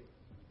day,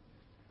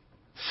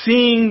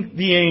 seeing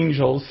the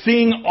angels,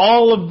 seeing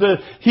all of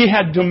he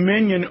had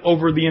dominion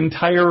over the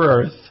entire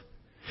earth.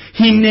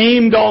 He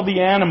named all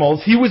the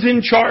animals. He was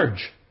in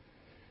charge.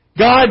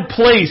 God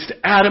placed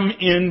Adam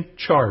in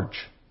charge.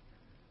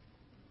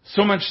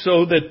 So much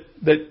so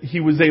that he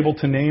was able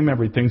to name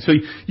everything. So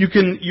you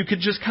could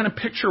just kind of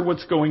picture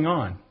what's going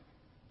on.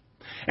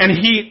 And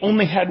he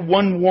only had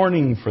one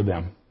warning for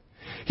them.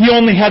 He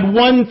only had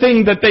one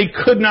thing that they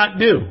could not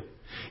do.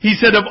 He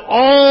said, of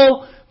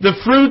all the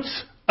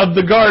fruits of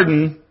the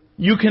garden,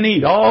 you can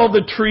eat. All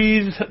the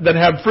trees that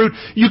have fruit,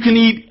 you can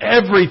eat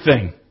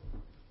everything.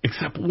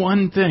 Except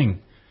one thing.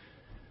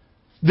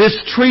 This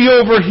tree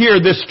over here,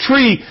 this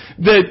tree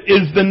that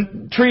is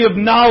the tree of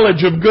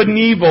knowledge of good and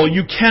evil,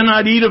 you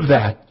cannot eat of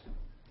that.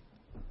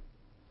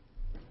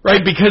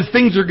 Right? Because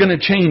things are going to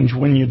change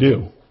when you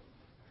do.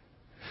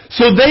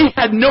 So they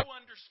had no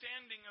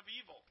understanding of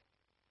evil.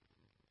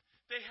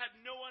 They had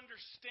no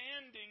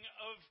understanding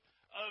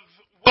of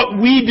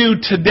what we do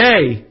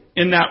today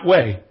in that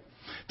way.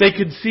 They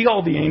could see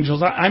all the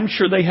angels. I'm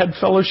sure they had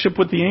fellowship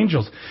with the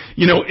angels.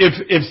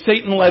 If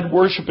Satan led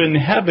worship in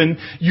heaven,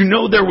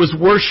 there was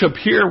worship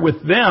here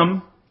with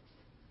them,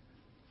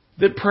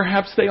 that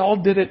perhaps they all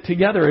did it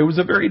together. It was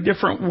a very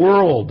different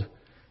world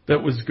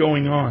that was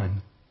going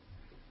on.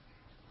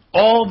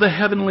 All the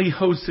heavenly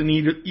hosts in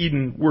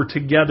Eden were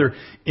together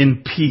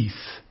in peace.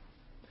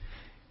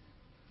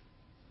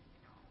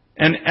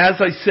 And as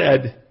I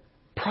said,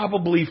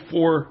 probably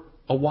for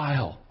a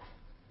while.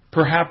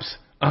 Perhaps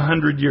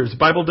 100 years. The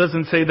Bible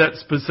doesn't say that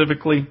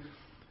specifically,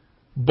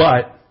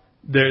 but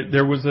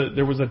there was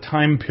a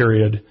time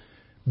period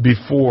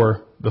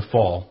before the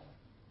fall.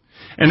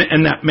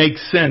 And that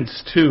makes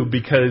sense too,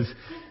 because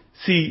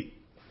see,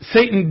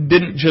 Satan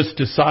didn't just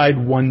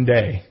decide one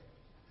day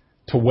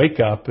to wake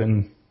up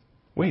and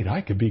wait,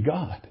 I could be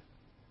God.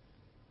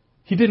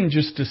 He didn't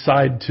just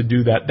decide to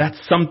do that. That's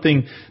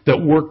something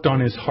that worked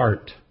on his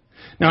heart.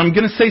 Now I'm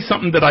going to say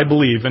something that I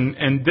believe,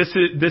 and this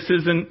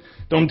isn't,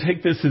 don't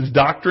take this as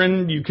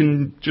doctrine. You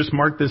can just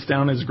mark this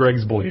down as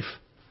Greg's belief.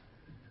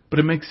 But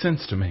it makes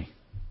sense to me.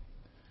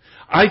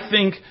 I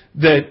think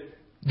that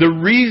the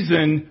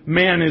reason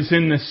man is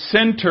in the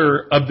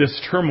center of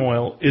this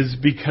turmoil is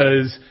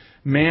because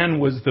man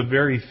was the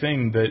very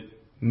thing that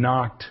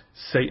knocked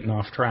Satan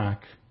off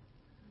track.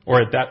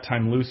 Or at that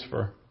time,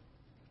 Lucifer.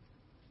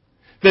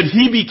 That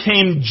he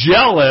became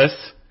jealous,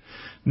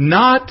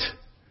 not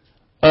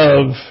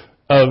of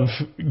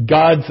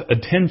God's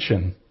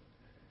attention.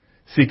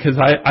 See, because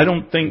I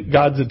don't think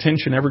God's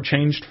attention ever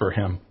changed for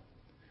him.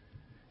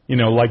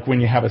 Like when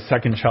you have a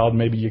second child,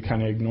 maybe you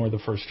kind of ignore the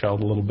first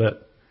child a little bit.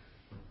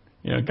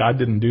 God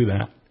didn't do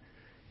that.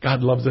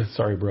 God loves us.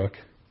 Sorry, Brooke.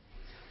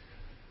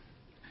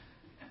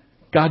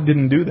 God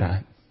didn't do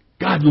that.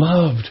 God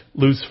loved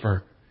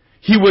Lucifer.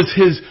 He was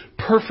his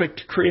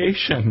perfect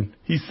creation.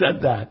 He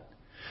said that.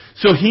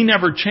 So he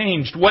never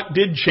changed. What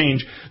did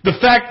change? The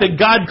fact that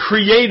God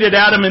created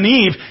Adam and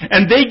Eve,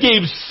 and they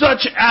gave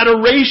such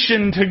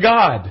adoration to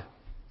God.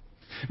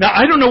 Now,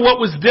 I don't know what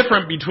was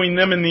different between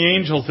them and the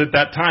angels at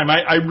that time.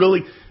 I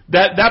really,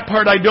 that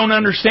part I don't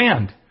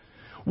understand.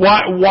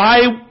 Why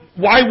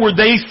were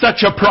they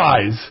such a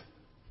prize?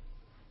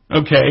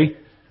 Okay.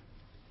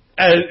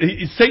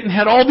 Satan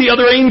had all the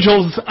other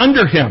angels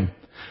under him.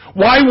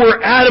 Why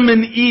were Adam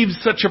and Eve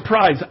such a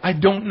prize? I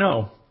don't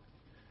know.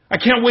 I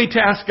can't wait to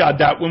ask God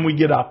that when we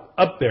get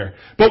up there.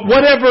 But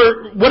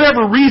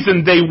whatever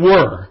reason they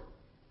were,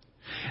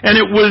 and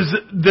it was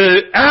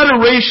the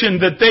adoration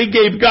that they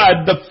gave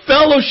God, the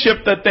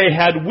fellowship that they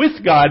had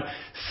with God,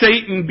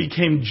 Satan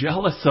became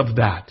jealous of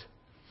that.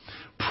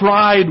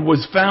 Pride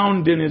was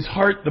found in his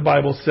heart, the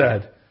Bible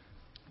said.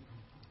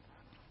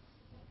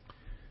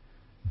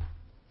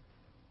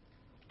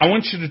 I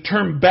want you to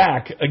turn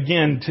back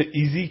again to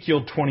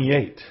Ezekiel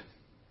 28.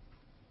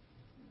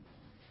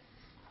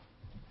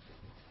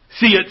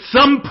 See, at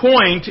some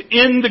point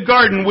in the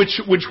garden, which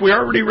we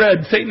already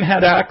read, Satan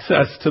had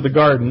access to the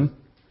garden.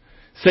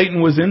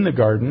 Satan was in the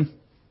garden.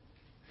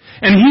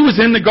 And he was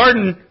in the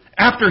garden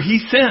after he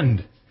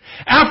sinned.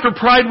 After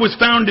pride was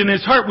found in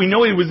his heart, we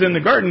know he was in the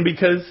garden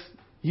because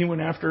he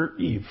went after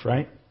Eve,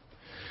 right?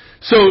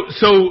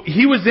 So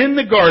he was in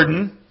the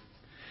garden,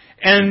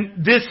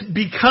 and this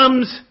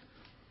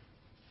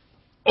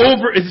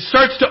it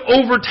starts to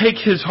overtake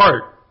his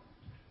heart.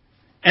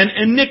 And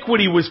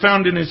iniquity was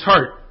found in his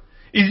heart.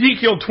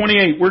 Ezekiel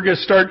 28, we're going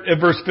to start at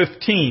verse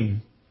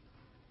 15.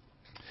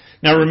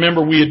 Now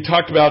remember, we had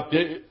talked about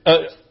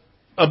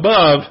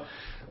above,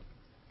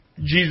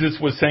 Jesus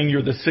was saying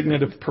you're the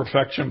signet of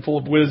perfection, full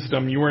of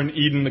wisdom. You were in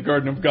Eden, the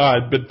garden of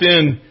God. But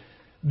then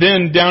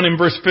down in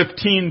verse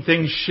 15,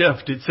 things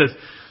shift. It says,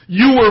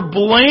 you were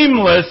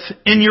blameless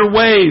in your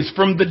ways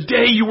from the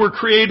day you were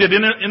created.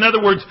 In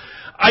other words,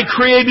 I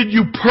created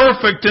you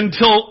perfect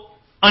until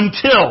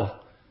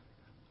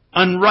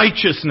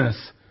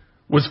unrighteousness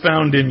was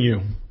found in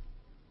you.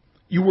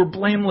 You were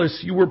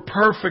blameless. You were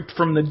perfect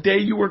from the day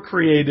you were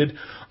created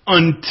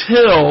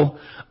until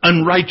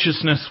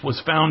unrighteousness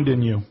was found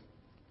in you.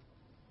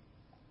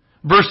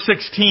 Verse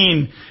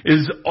 16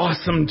 is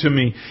awesome to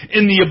me.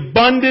 In the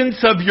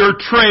abundance of your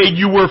trade,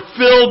 you were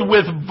filled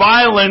with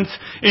violence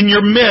in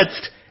your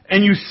midst,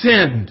 and you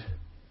sinned.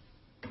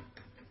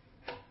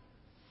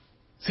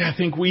 See, I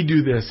think we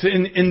do this.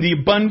 In the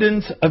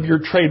abundance of your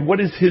trade, what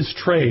is his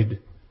trade?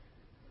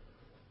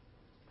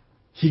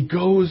 He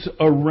goes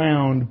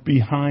around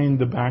behind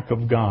the back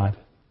of God.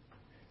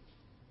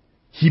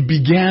 He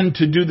began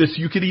to do this.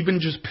 You could even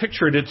just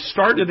picture it. It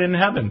started in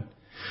heaven.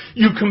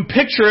 You can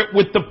picture it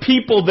with the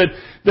people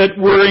that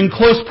were in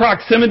close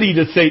proximity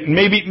to Satan.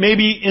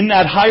 Maybe in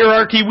that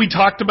hierarchy we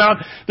talked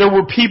about, there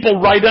were people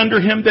right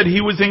under him that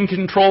he was in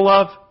control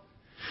of.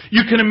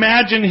 You can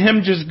imagine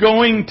him just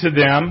going to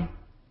them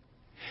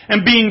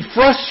and being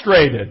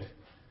frustrated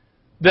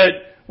that,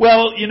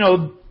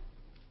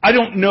 I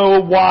don't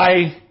know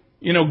why,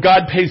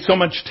 God pays so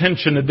much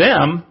attention to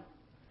them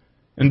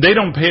and they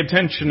don't pay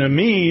attention to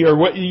me, or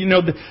what,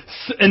 the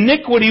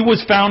iniquity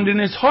was found in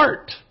his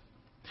heart.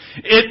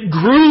 It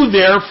grew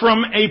there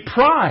from a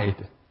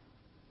pride.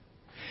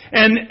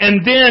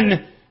 And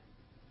then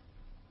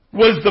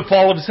was the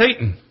fall of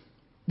Satan.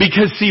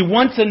 Because see,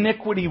 once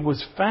iniquity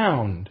was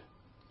found,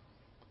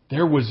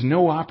 there was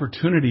no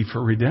opportunity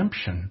for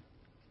redemption.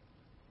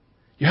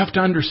 You have to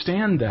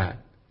understand that.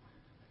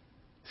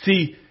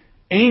 See,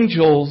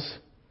 angels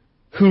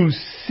who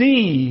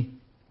see,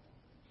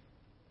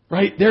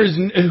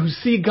 who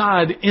see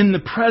God in the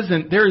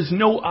present, there is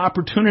no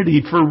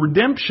opportunity for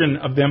redemption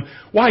of them.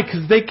 Why?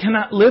 Because they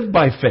cannot live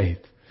by faith.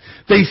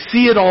 They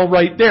see it all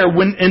right there.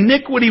 When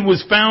iniquity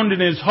was found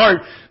in his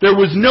heart, there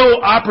was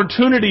no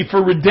opportunity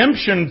for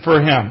redemption for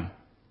him.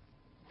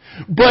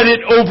 But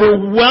it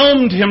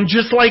overwhelmed him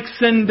just like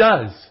sin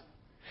does.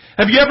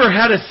 Have you ever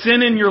had a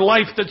sin in your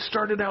life that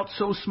started out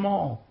so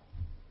small?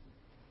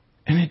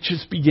 And it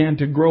just began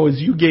to grow as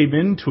you gave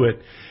into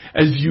it.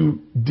 As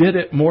you did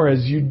it more,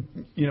 as you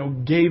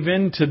gave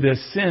into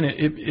this sin,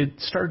 it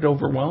started to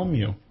overwhelm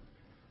you.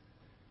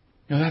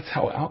 That's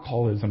how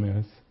alcoholism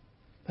is.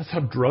 That's how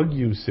drug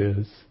use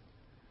is.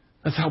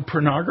 That's how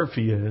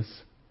pornography is.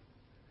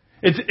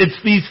 It's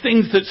these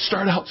things that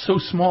start out so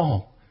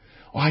small.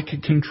 Oh, I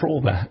could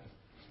control that.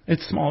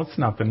 It's small, it's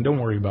nothing. Don't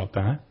worry about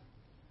that.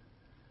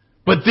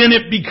 But then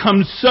it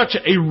becomes such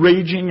a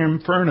raging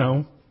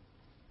inferno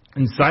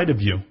inside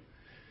of you.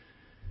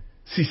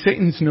 See,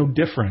 Satan's no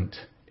different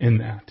in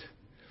that.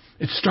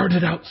 It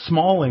started out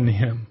small in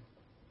him.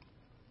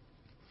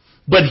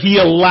 But he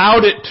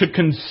allowed it to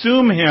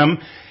consume him,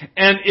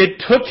 and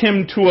it took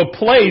him to a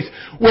place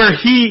where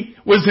he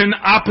was in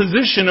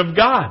opposition of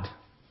God.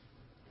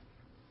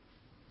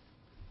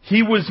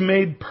 He was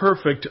made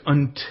perfect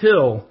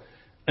until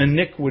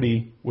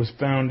iniquity was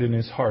found in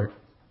his heart.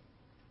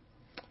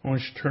 I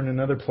want you to turn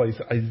another place,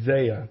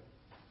 Isaiah.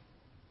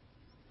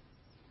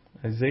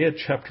 Isaiah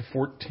chapter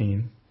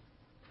 14.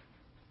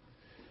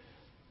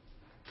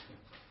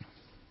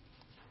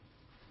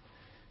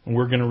 And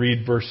we're going to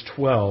read verse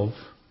 12.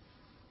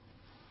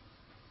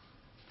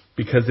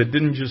 Because it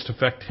didn't just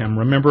affect him.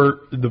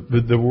 Remember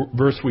the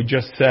verse we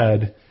just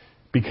said,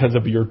 because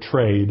of your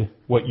trade,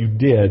 what you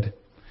did.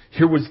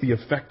 Here was the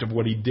effect of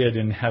what he did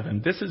in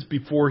heaven. This is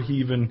before he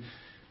even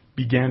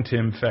began to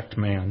infect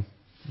man.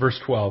 Verse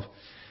 12.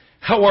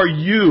 How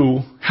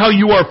you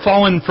are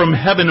fallen from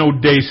heaven, O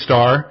day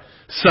star,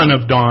 son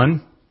of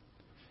dawn.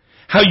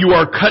 How you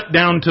are cut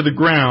down to the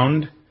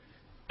ground,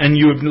 and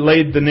you have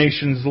laid the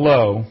nations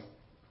low.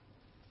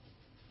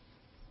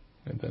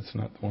 That's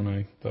not the one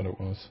I thought it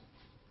was.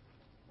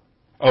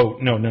 Oh,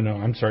 no,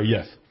 I'm sorry,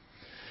 yes.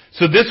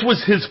 So this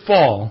was his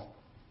fall.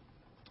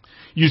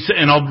 You said,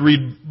 and I'll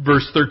read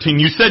verse 13.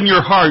 You said in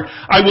your heart,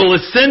 I will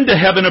ascend to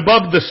heaven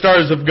above the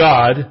stars of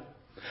God.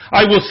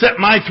 I will set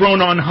my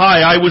throne on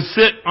high. I will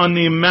sit on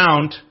the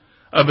mount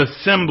of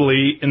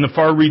assembly in the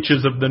far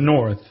reaches of the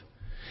north.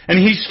 And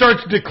he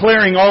starts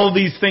declaring all of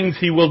these things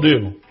he will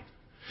do.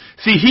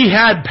 See, he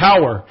had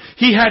power.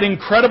 He had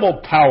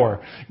incredible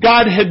power.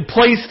 God had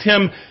placed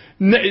him,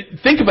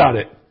 think about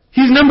it,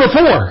 he's number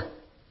 4.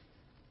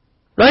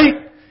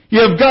 Right? You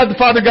have God the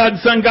Father, God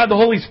the Son, God the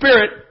Holy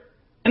Spirit,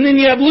 and then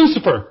you have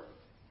Lucifer.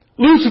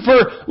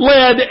 Lucifer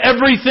led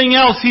everything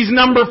else. He's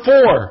number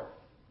 4.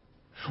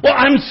 Well,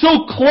 I'm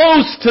so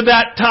close to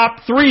that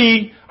top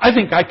 3, I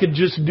think I could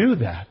just do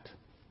that.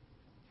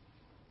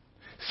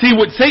 See,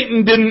 what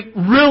Satan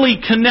didn't really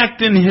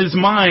connect in his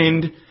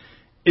mind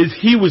is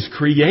he was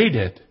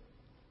created.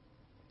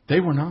 They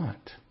were not.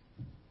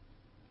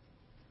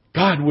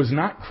 God was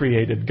not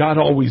created. God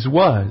always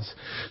was.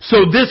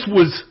 So this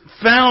was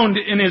found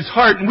in his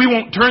heart, and we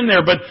won't turn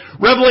there, but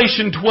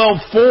Revelation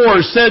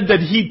 12:4 said that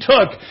he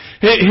took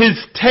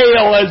his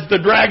tail as the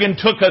dragon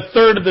took a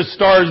third of the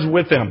stars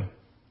with him.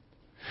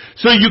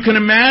 So you can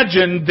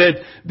imagine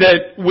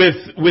that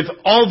with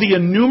all the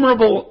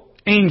innumerable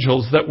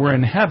angels that were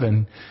in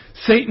heaven,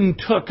 Satan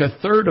took a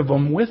third of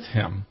them with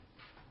him.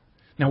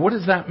 Now what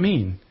does that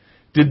mean?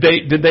 Did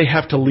they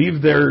have to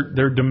leave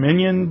their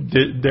dominion,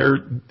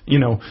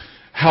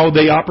 how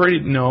they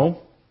operated?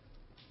 No.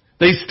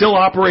 They still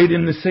operate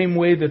in the same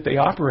way that they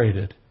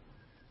operated.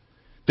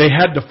 They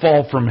had to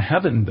fall from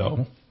heaven,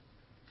 though.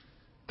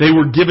 They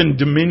were given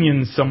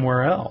dominion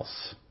somewhere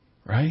else,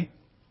 right?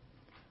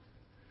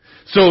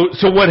 So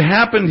what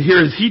happened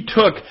here is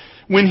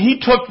when he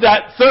took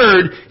that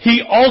third,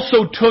 he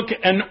also took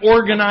an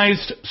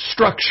organized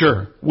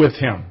structure with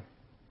him.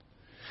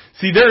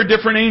 See, there are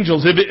different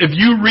angels. If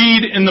you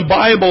read in the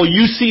Bible,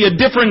 you see a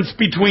difference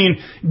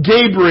between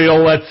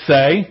Gabriel, let's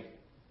say,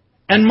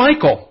 and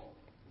Michael.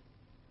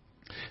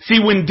 See,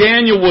 when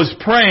Daniel was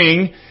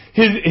praying,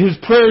 his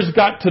prayers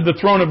got to the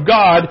throne of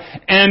God,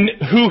 and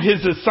who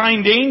his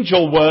assigned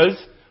angel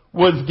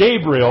was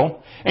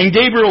Gabriel, and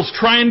Gabriel's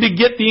trying to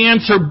get the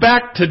answer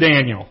back to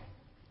Daniel.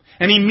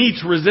 And he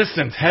meets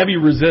resistance, heavy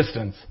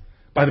resistance,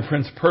 by the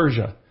prince of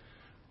Persia,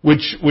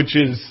 which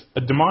is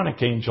a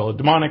demonic angel, a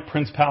demonic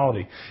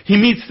principality. He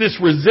meets this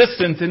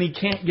resistance and he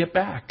can't get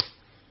back.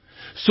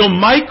 So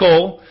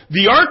Michael,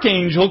 the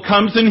archangel,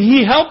 comes and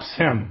he helps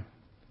him.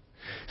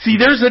 See,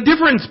 there's a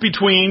difference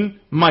between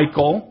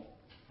Michael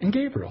and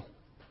Gabriel.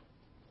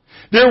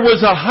 There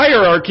was a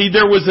hierarchy,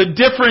 there was a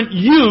different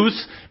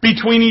use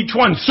between each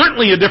one,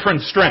 certainly a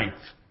different strength.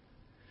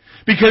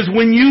 Because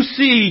when you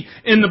see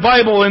in the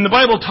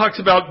Bible talks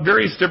about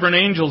various different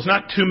angels,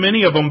 not too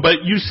many of them,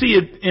 but you see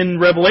it in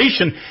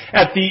Revelation,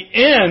 at the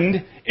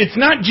end, it's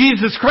not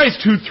Jesus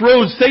Christ who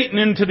throws Satan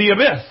into the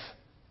abyss.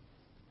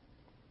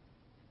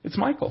 It's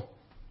Michael.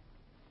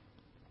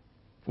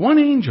 One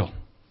angel.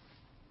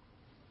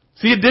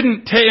 See, it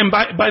didn't take, and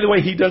by the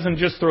way, he doesn't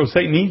just throw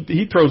Satan,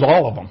 he throws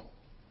all of them.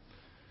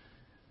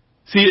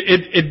 See,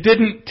 it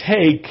didn't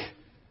take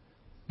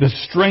the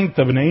strength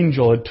of an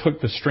angel, it took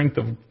the strength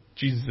of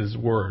Jesus'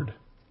 word.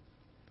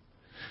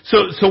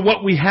 So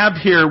what we have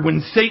here,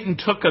 when Satan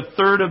took a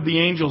third of the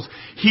angels,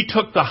 he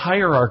took the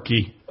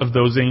hierarchy of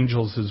those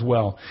angels as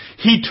well.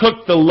 He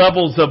took the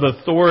levels of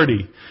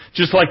authority.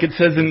 Just like it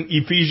says in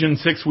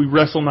Ephesians 6, we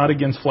wrestle not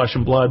against flesh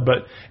and blood,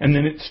 and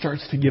then it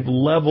starts to give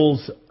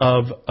levels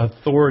of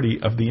authority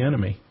of the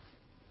enemy.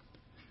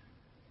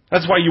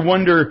 That's why you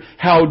wonder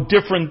how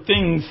different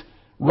things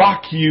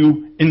rock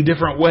you in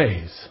different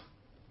ways.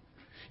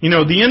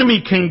 The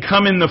enemy can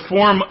come in the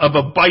form of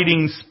a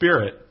biting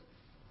spirit.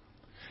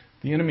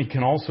 The enemy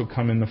can also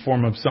come in the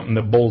form of something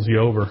that bowls you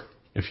over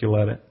if you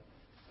let it.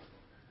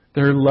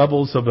 There are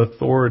levels of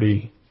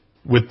authority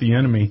with the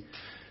enemy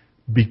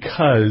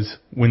because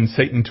when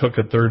Satan took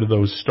a third of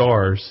those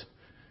stars,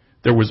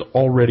 there was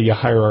already a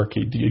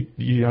hierarchy.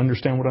 Do you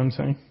understand what I'm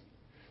saying?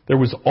 There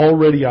was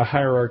already a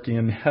hierarchy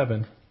in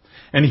heaven.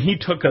 And he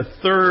took a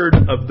third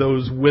of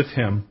those with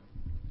him.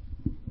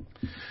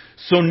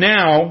 So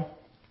now,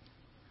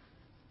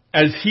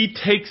 as he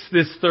takes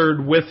this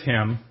third with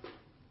him,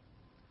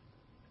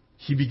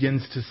 he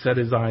begins to set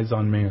his eyes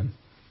on man.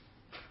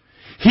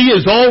 He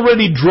has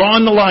already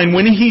drawn the line.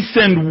 When he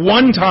sinned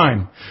one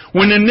time,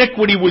 when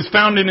iniquity was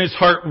found in his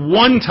heart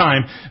one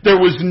time, there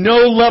was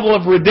no level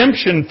of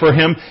redemption for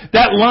him.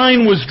 That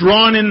line was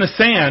drawn in the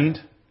sand.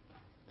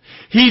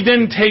 He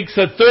then takes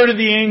a third of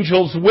the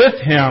angels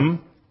with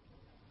him.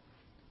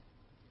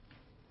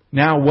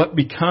 Now what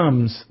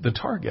becomes the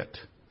target?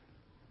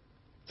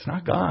 It's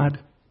not God.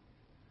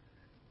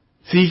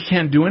 See, he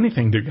can't do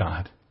anything to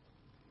God.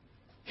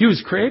 He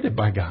was created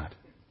by God.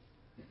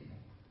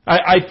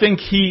 I think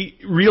he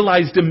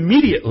realized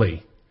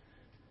immediately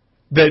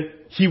that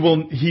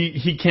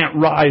he can't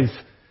rise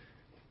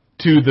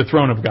to the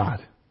throne of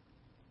God.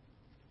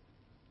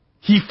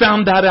 He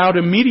found that out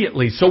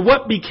immediately. So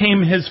what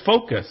became his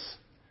focus?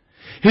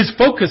 His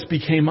focus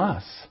became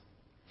us.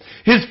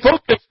 His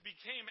focus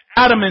became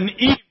Adam and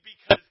Eve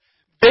because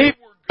they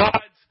were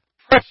God's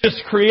precious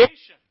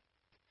creation.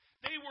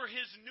 They were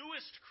his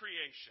newest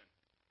creation.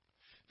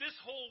 This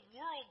whole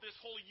world, this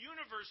whole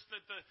universe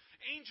that the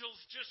angels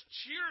just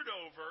cheered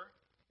over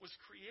was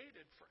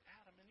created for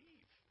Adam and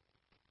Eve.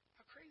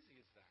 How crazy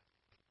is that?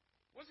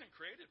 It wasn't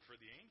created for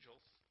the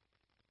angels.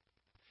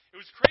 It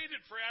was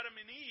created for Adam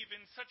and Eve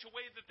in such a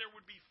way that there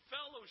would be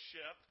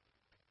fellowship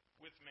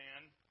with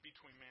man,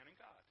 between man and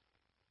God.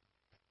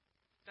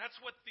 That's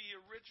what the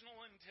original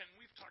intent,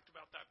 we've talked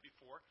about that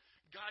before.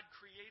 God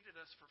created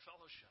us for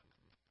fellowship.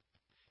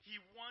 He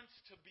wants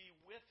to be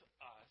with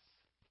us.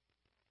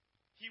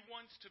 He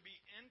wants to be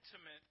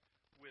intimate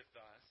with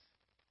us.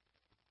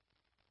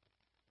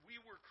 We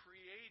were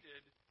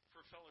created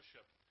for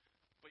fellowship,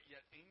 but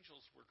yet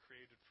angels were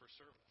created for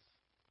service.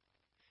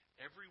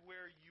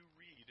 Everywhere you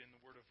read in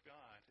the Word of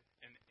God,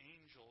 an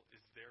angel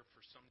is there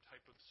for some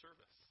type of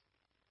service.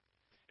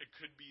 It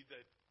could be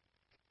that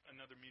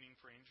another meaning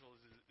for angel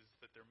is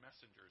that they're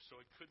messengers. So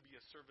it could be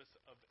a service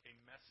of a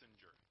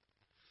messenger.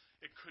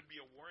 It could be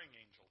a warring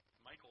angel.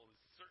 Michael is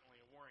certainly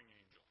a warring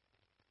angel,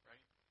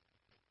 right?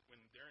 When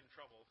they're in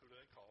trouble, who do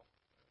they call?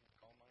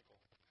 Call Michael.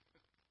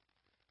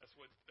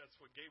 That's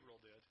what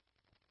Gabriel did.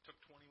 Took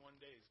 21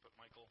 days, but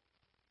Michael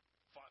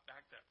fought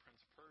back that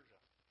Prince of Persia.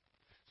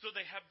 So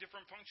they have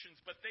different functions,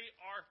 but they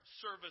are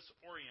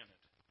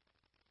service-oriented.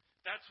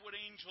 That's what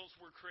angels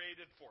were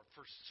created for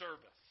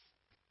service.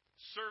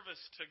 Service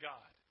to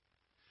God.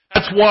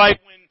 That's why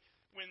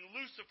when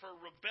Lucifer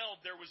rebelled,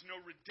 there was no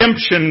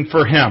redemption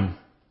for him.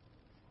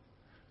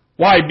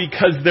 Why?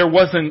 Because there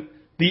wasn't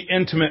the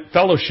intimate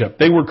fellowship.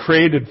 They were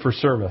created for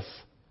service.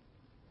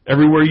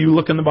 Everywhere you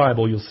look in the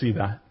Bible, you'll see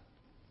that.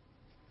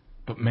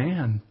 But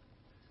man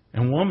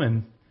and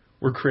woman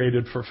were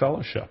created for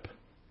fellowship.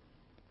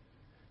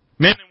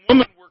 Men and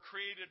women were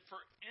created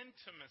for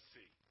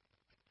intimacy,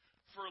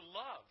 for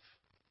love.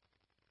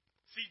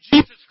 See,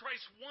 Jesus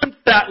Christ wants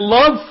that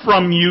love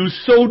from you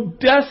so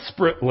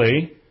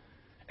desperately,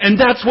 and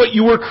that's what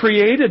you were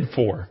created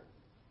for.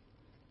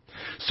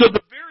 So the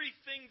very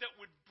thing that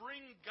would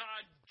bring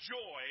God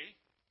joy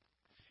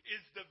is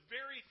the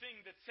very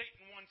thing that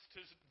Satan wants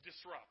to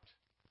disrupt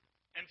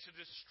and to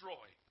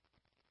destroy.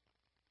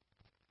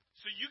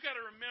 So you got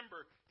to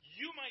remember,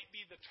 you might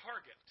be the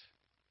target,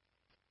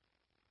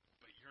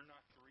 but you're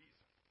not the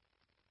reason.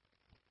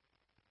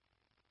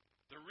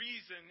 The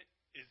reason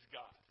is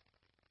God.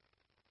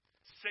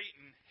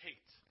 Satan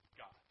hates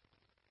God.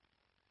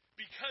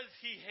 Because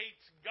he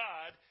hates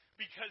God,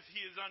 because he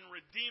is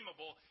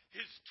unredeemable,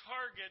 his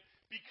target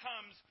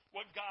becomes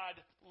what God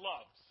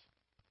loves.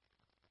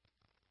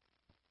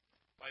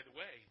 By the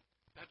way,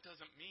 that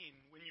doesn't mean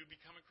when you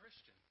become a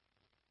Christian.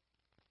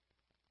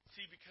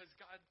 See, because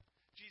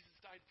Jesus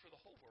died for the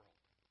whole world.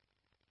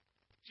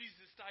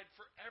 Jesus died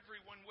for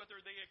everyone,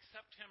 whether they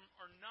accept him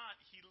or not.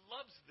 He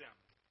loves them.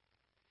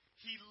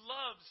 He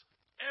loves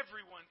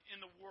everyone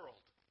in the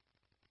world.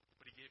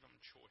 But he gave them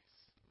choice.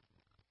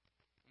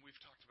 And we've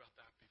talked about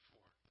that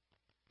before.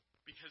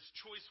 Because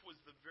choice was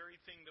the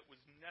very thing that was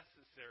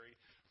necessary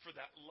for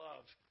that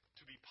love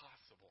to be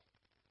possible.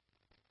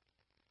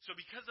 So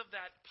because of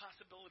that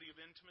possibility of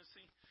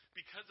intimacy,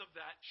 because of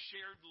that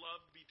shared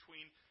love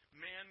between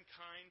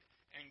mankind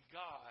and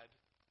God,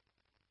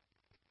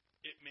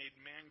 it made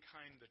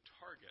mankind the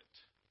target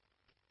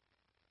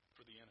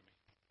for the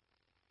enemy.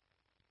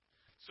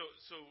 So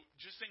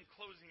just in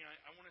closing,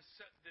 I want to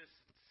set this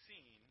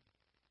scene.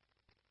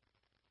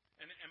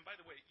 And by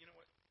the way, you know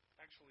what?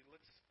 Actually,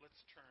 let's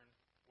turn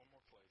one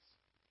more place.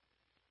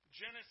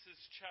 Genesis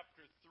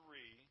chapter 3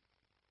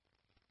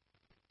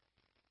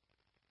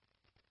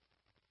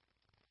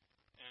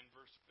 and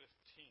verse 15.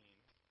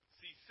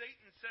 See,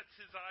 Satan sets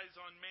his eyes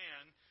on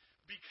man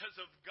because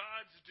of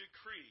God's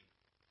decree.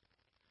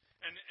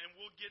 And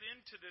we'll get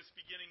into this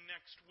beginning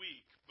next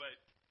week, but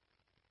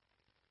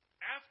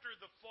after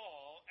the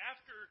fall,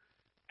 after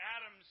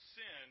Adam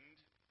sinned,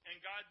 and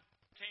God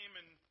came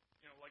and,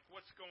 like,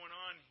 what's going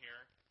on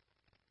here?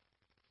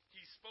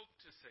 He spoke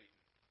to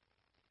Satan,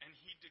 and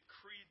he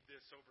decreed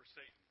this over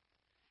Satan.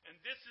 And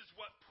this is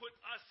what put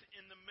us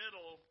in the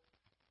middle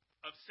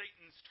of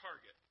Satan's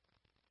target.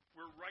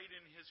 We're right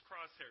in his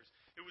crosshairs.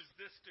 It was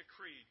this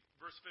decree,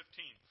 verse 15.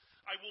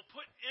 I will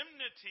put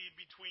enmity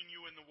between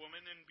you and the woman,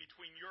 and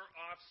between your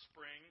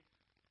offspring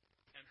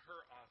and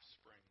her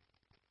offspring.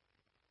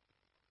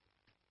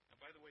 Now,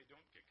 by the way,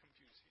 don't get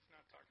confused. He's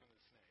not talking to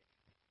the snake.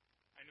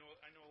 I know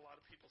a lot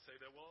of people say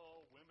that,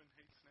 well, women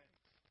hate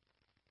snakes.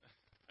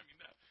 I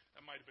mean, that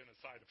might have been a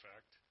side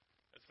effect.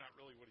 That's not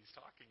really what he's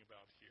talking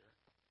about here.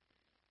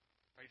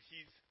 Right?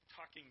 He's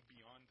talking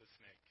beyond the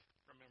snake.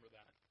 Remember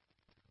that.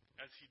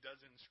 As he does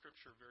in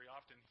Scripture very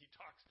often, he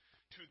talks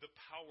to the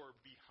power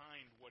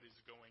behind what is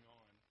going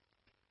on.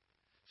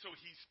 So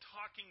he's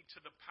talking to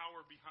the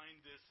power behind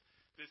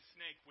this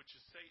snake, which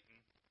is Satan.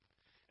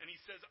 And he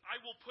says,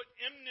 I will put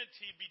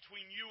enmity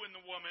between you and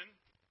the woman,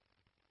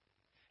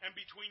 and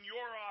between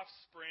your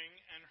offspring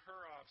and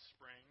her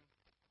offspring.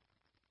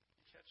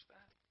 You catch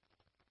that?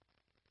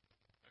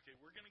 Okay,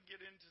 we're going to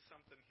get into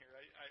something here.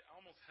 I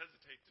almost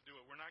hesitate to do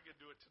it. We're not going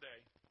to do it today.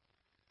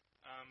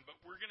 But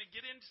we're going to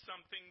get into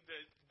something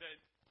that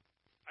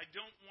I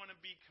don't want to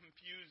be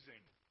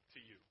confusing to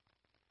you.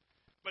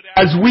 But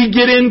as we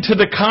get into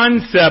the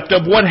concept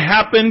of what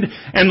happened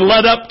and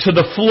led up to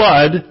the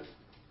flood,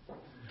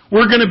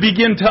 we're going to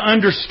begin to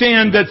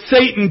understand that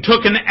Satan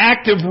took an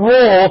active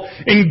role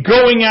in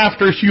going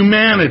after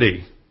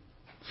humanity,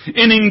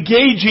 in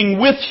engaging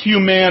with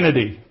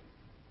humanity.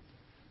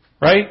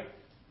 Right?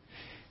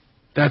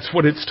 That's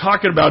what it's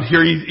talking about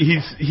here.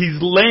 He's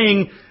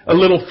laying a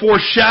little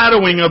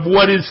foreshadowing of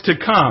what is to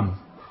come.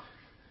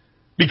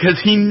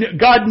 Because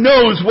God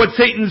knows what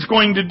Satan's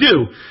going to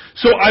do.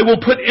 So I will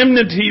put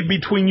enmity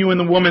between you and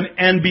the woman,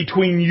 and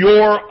between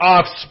your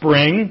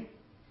offspring,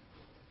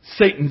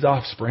 Satan's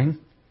offspring,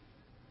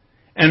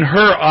 and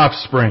her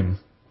offspring,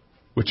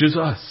 which is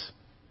us.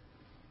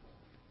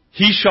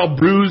 He shall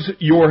bruise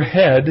your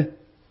head,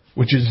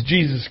 which is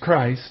Jesus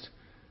Christ.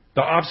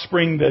 The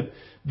offspring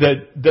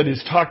that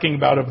is talking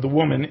about of the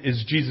woman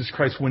is Jesus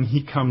Christ when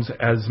he comes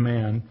as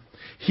man.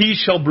 He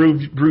shall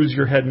bruise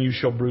your head, and you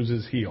shall bruise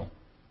his heel.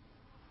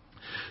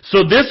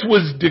 So this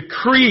was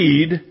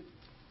decreed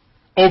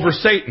over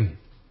Satan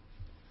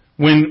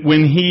when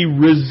he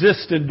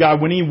resisted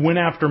God, when he went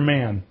after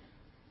man.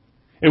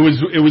 It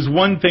was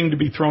one thing to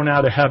be thrown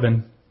out of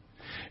heaven.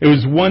 It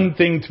was one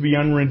thing to be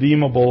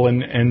unredeemable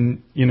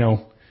and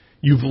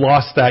you've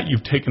lost that,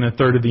 you've taken a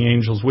third of the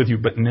angels with you.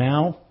 But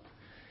now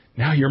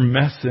you're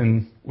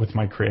messing with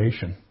my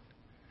creation.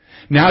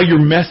 Now you're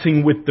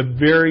messing with the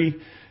very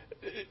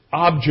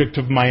object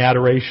of my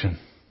adoration.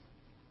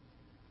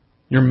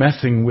 You're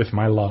messing with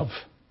my love.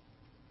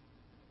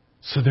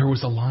 So there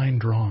was a line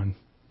drawn.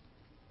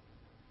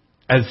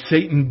 As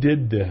Satan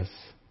did this,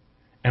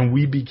 and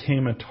we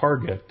became a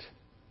target,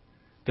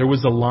 there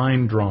was a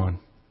line drawn.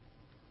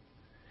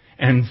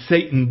 And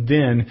Satan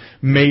then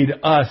made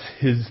us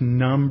his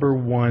number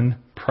one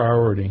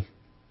priority.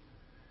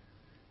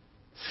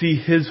 See,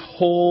 his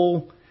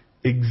whole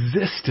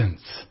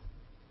existence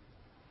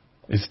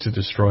is to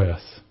destroy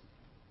us.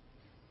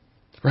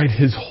 Right?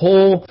 His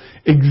whole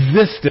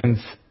existence,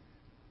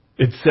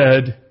 it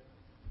said,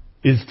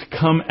 is to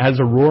come as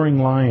a roaring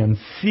lion,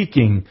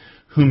 seeking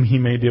whom he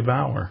may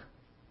devour,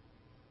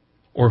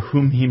 or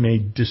whom he may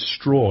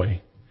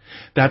destroy.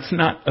 That's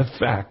not a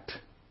fact.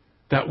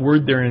 That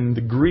word there in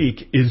the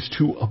Greek is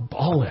to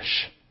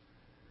abolish,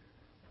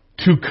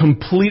 to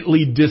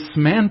completely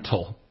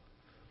dismantle.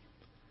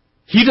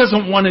 He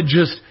doesn't want to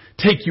just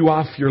take you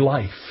off your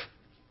life,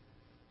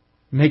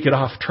 make it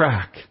off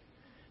track.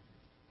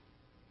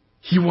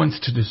 He wants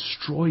to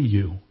destroy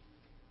you.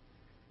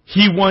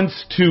 He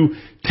wants to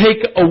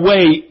take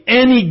away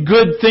any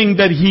good thing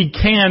that he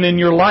can in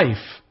your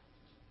life.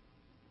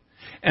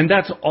 And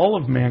that's all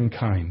of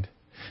mankind.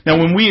 Now,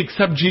 when we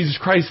accept Jesus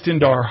Christ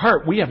into our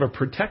heart, we have a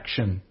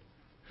protection.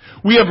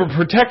 We have a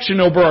protection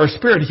over our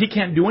spirit. He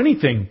can't do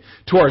anything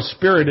to our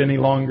spirit any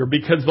longer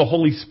because the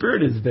Holy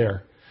Spirit is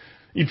there.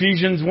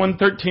 Ephesians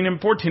 1:13 and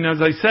 14,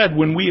 as I said,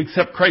 when we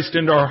accept Christ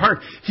into our heart,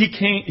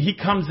 He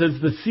comes as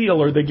the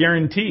seal or the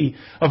guarantee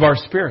of our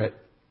spirit.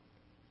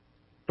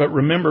 But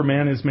remember,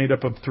 man is made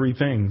up of three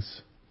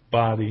things: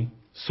 body,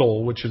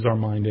 soul, which is our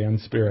mind,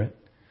 and spirit.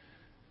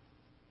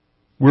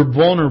 We're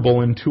vulnerable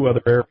in two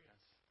other areas.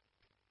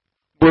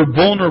 We're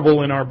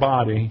vulnerable in our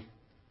body,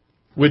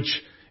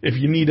 which,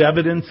 if you need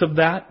evidence of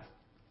that,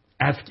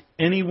 ask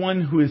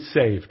anyone who is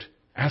saved.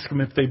 Ask them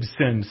if they've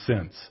sinned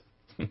since.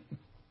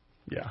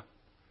 Yeah.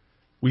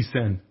 We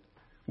sin.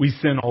 We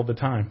sin all the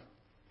time.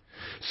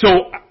 So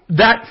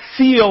that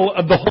seal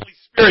of the Holy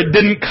Spirit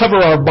didn't cover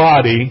our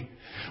body.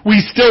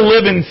 We still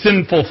live in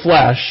sinful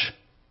flesh.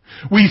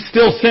 We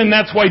still sin.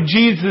 That's why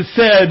Jesus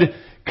said,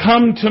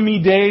 "Come to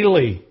me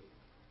daily.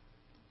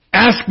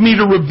 Ask me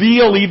to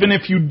reveal, even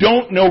if you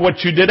don't know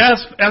what you did.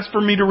 Ask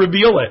for me to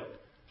reveal it.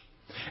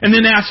 And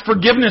then ask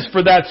forgiveness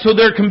for that so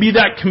there can be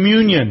that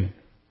communion."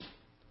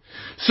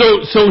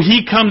 So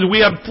He comes, we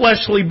have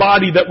fleshly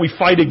body that we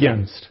fight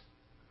against.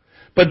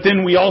 But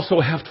then we also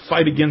have to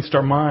fight against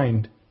our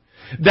mind.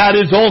 That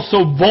is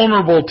also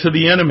vulnerable to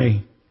the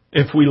enemy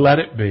if we let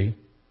it be.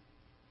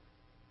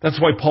 That's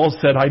why Paul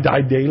said, "I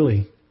die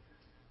daily."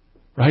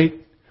 Right?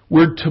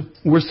 We're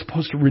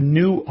supposed to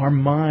renew our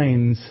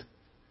minds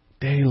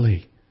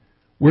daily.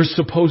 We're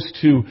supposed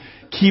to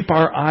keep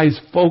our eyes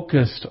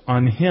focused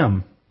on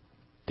Him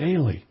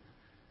daily.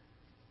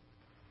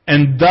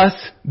 And thus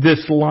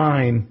this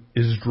line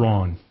is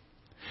drawn.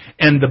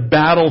 And the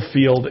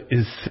battlefield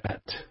is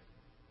set.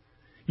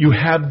 You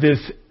have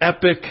this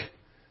epic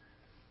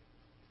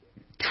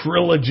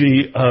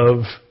trilogy of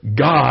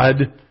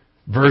God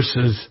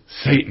versus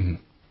Satan.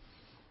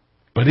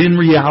 But in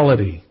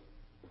reality,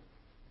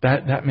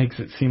 that makes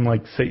it seem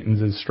like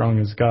Satan's as strong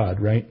as God,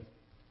 right?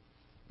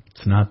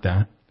 It's not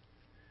that.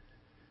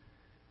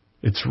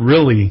 It's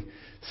really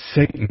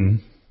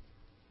Satan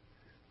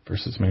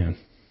versus man.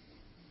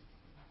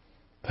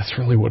 That's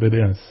really what it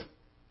is.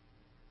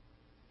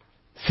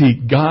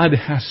 See, God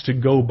has to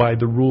go by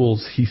the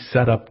rules He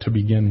set up to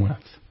begin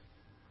with.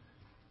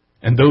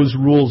 And those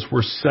rules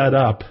were set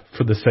up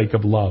for the sake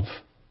of love.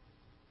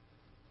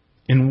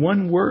 In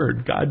one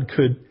word, God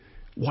could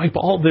wipe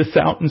all this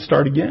out and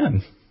start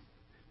again,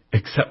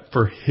 except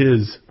for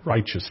His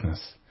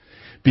righteousness,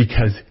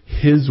 because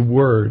His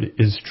word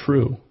is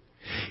true.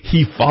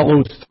 He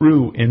follows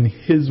through in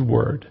His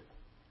word.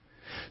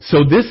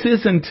 So this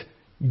isn't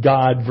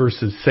God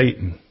versus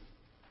Satan.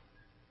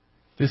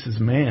 This is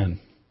man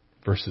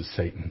versus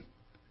Satan.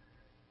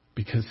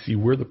 Because, see,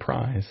 we're the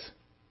prize.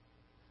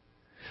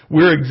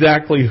 We're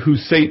exactly who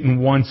Satan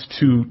wants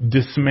to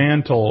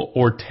dismantle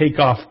or take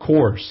off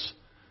course.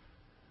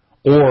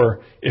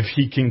 Or if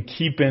he can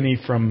keep any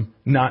from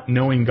not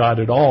knowing God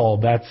at all,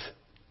 that's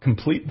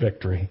complete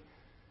victory.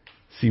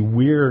 See,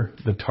 we're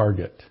the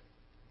target.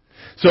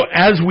 So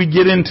as we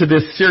get into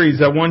this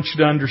series, I want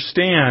you to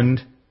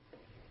understand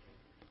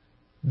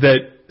that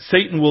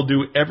Satan will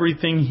do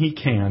everything he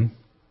can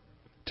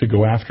to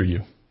go after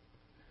you.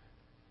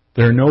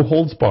 There are no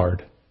holds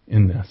barred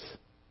in this.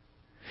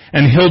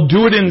 And he'll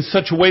do it in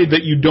such a way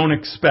that you don't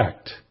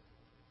expect.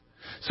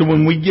 So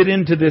when we get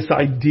into this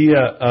idea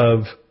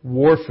of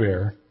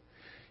warfare,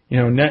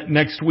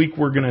 next week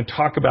we're going to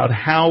talk about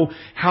how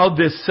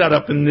this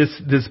setup and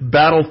this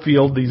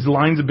battlefield, these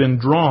lines have been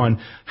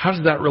drawn, how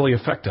does that really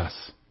affect us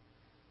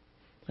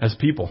as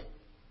people?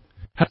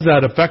 How does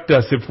that affect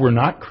us if we're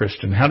not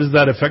Christian? How does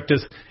that affect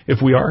us if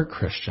we are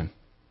Christian?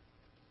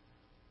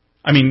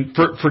 I mean,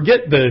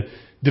 forget the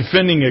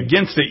defending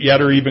against it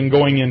yet or even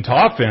going into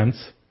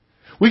offense.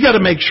 We got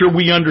to make sure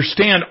we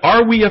understand,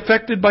 are we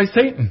affected by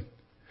Satan?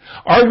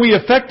 Are we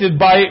affected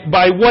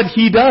by what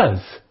he does?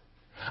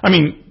 I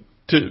mean,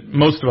 to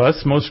most of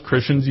us, most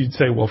Christians, you'd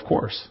say, well, of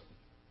course.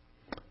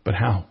 But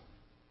how?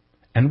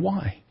 And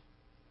why?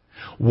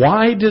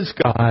 Why does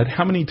God,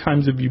 how many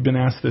times have you been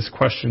asked this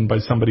question by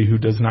somebody who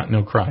does not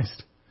know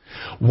Christ?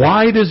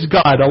 Why does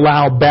God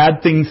allow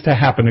bad things to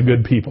happen to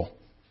good people?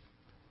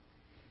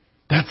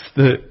 That's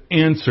the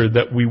answer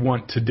that we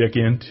want to dig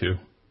into.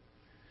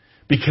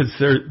 Because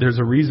there's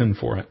a reason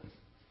for it.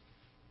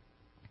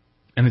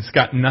 And it's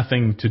got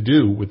nothing to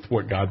do with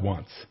what God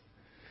wants.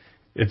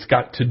 It's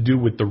got to do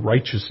with the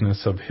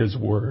righteousness of His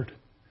Word.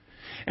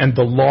 And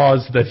the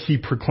laws that He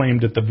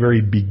proclaimed at the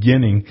very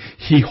beginning,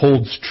 He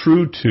holds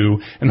true to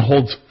and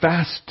holds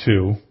fast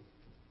to.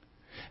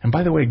 And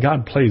by the way,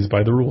 God plays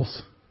by the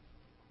rules.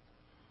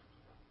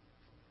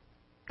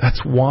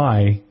 That's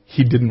why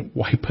He didn't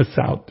wipe us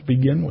out to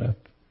begin with.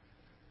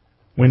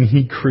 When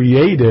He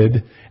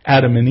created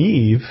Adam and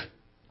Eve,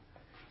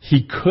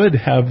 He could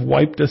have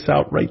wiped us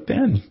out right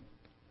then.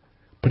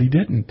 But He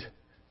didn't.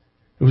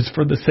 It was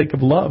for the sake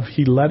of love.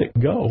 He let it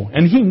go.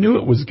 And He knew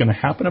it was going to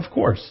happen, of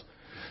course.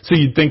 So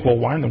you'd think, well,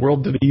 why in the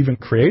world did He even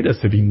create us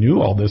if He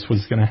knew all this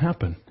was going to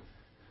happen?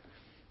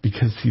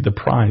 Because, see, the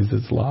prize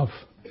is love.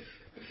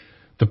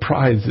 The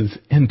prize is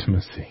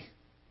intimacy.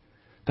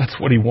 That's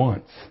what He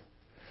wants.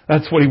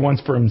 That's what He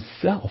wants for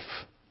Himself.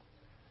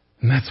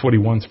 And that's what He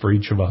wants for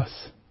each of us.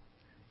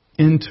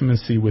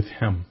 Intimacy with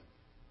Him.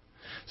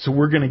 So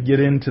we're going to get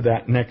into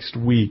that next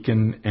week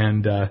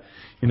and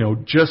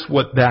just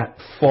what that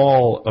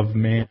fall of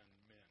man meant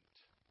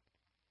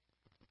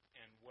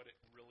and what it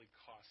really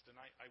cost. And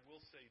I will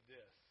say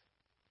this,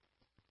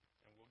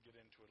 and we'll get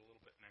into it a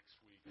little bit next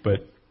week,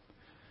 but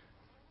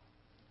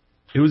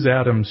it was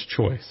Adam's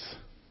choice.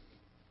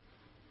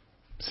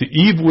 See,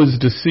 Eve was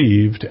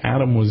deceived,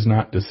 Adam was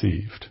not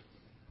deceived.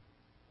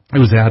 It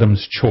was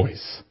Adam's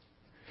choice.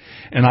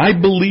 And I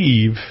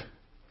believe,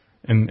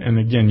 and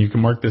again, you can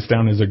mark this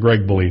down as a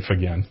Greg belief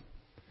again.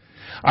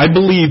 I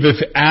believe if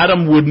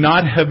Adam would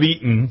not have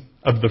eaten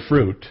of the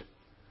fruit,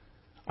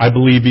 I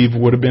believe Eve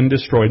would have been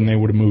destroyed and they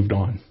would have moved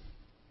on.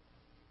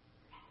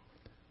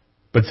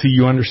 But see,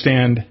 you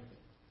understand,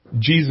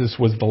 Jesus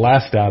was the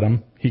last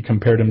Adam. He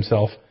compared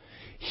Himself.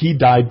 He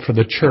died for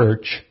the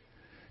church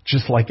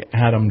just like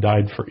Adam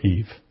died for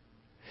Eve.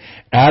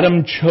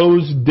 Adam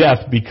chose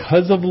death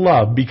because of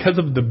love, because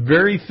of the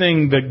very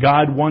thing that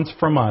God wants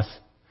from us,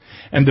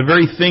 and the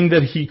very thing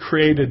that He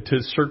created to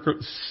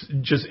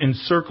just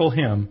encircle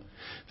Him,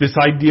 this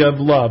idea of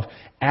love.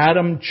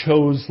 Adam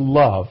chose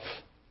love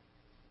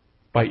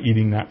by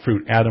eating that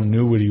fruit. Adam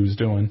knew what he was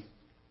doing.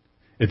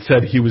 It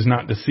said he was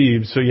not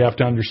deceived, so you have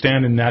to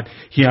understand in that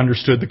he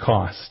understood the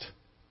cost.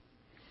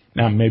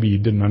 Now, maybe he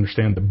didn't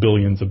understand the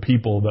billions of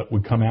people that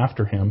would come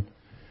after him,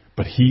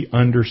 but he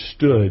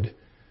understood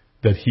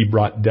that he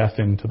brought death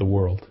into the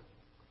world.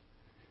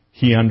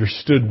 He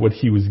understood what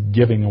he was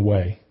giving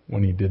away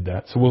when he did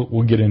that. So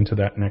we'll get into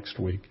that next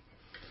week.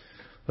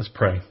 Let's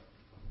pray.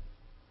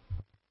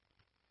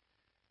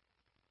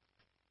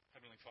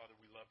 Heavenly Father,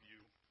 we love You.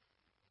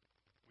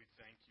 we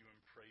thank you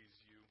and praise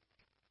you.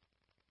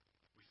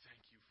 We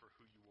thank you for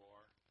who you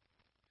are.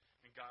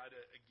 And God,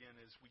 again,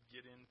 as we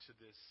get into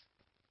this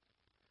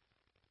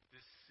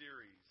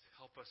series,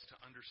 help us to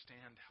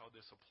understand how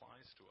this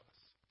applies to us.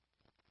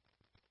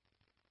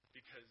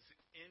 Because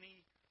any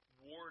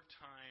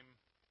wartime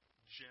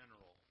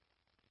general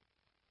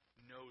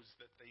knows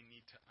that they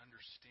need to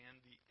understand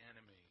the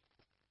enemy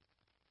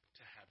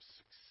to have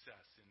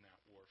success in that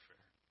warfare.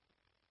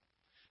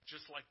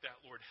 Just like that,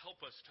 Lord,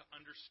 help us to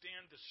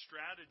understand the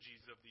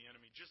strategies of the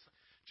enemy. Just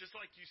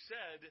like you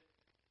said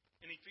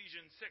in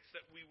Ephesians 6,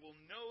 that we will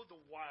know the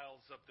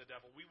wiles of the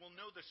devil. We will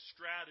know the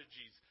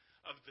strategies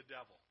of the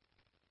devil.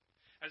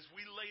 As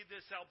we lay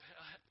this out,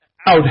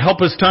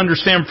 help us to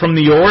understand from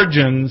the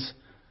origins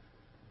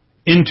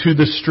into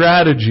the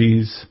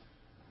strategies,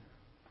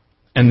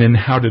 and then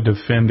how to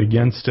defend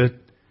against it,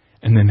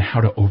 and then how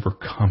to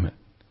overcome it.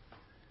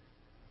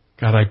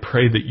 God, I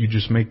pray that you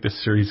just make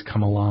this series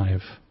come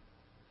alive.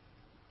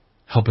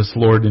 Help us,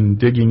 Lord, in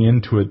digging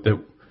into it,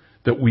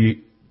 that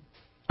we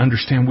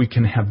understand we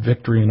can have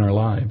victory in our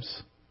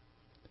lives.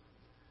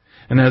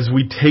 And as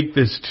we take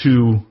this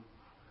to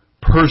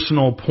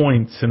personal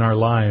points in our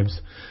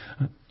lives,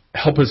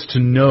 help us to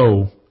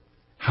know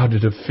how to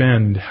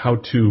defend, how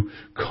to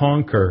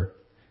conquer,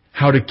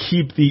 how to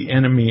keep the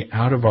enemy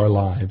out of our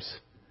lives,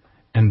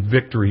 and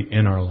victory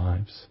in our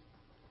lives.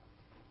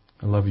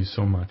 I love you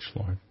so much,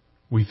 Lord.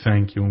 We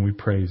thank you and we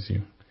praise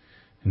you.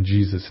 In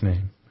Jesus'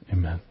 name,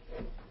 amen.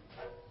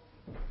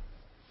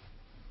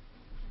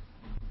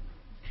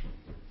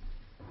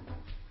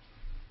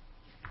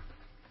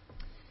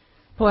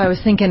 Boy, I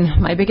was thinking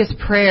my biggest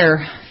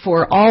prayer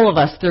for all of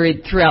us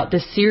throughout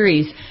this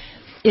series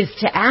is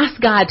to ask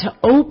God to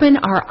open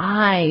our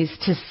eyes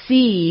to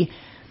see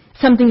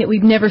something that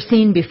we've never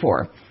seen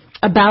before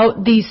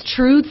about these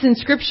truths in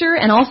Scripture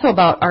and also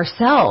about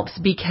ourselves,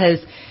 because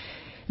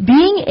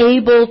being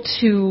able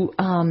to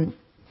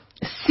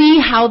see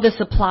how this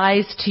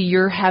applies to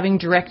your having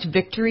direct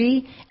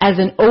victory as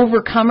an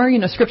overcomer.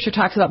 Scripture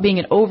talks about being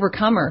an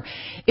overcomer.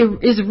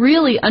 It is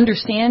really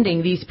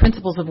understanding these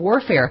principles of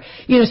warfare.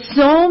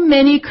 So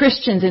many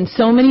Christians in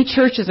so many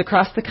churches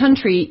across the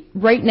country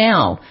right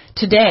now,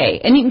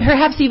 today, and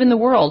perhaps even the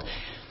world,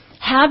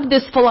 have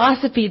this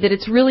philosophy that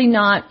it's really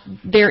not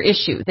their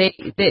issue.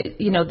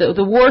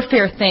 The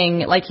warfare thing,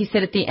 like he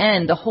said at the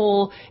end,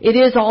 it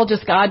is all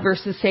just God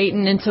versus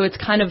Satan, and so it's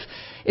kind of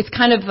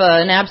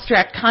an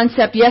abstract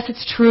concept. Yes,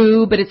 it's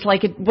true, but it's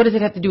like, what does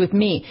it have to do with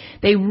me?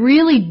 They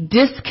really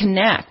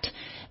disconnect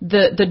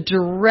the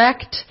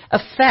direct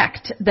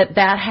effect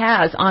that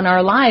has on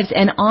our lives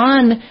and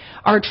on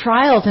our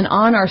trials and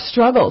on our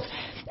struggles.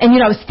 And,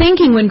 I was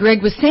thinking when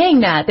Greg was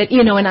saying that,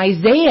 in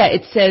Isaiah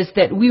it says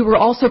that we were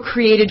also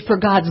created for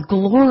God's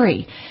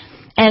glory.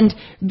 And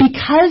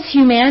because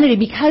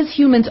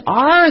humans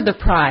are the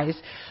prize,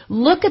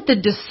 look at the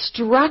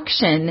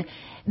destruction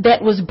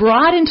that was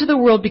brought into the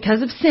world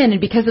because of sin and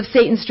because of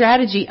Satan's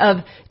strategy of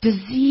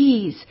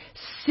disease,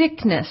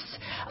 sickness.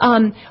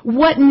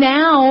 What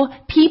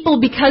now people,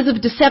 because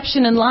of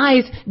deception and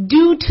lies,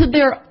 do to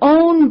their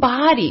own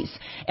bodies.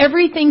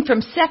 Everything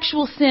from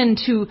sexual sin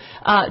to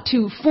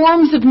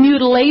forms of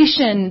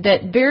mutilation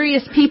that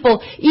various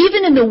people,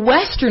 even in the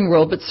Western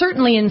world, but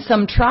certainly in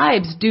some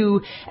tribes,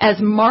 do as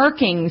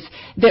markings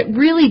that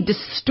really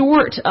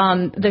distort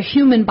the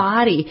human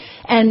body,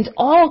 and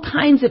all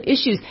kinds of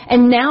issues.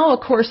 And now,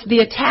 of course, the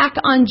attack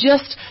on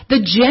just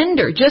the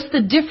gender, just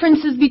the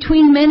differences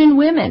between men and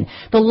women.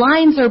 The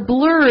lines are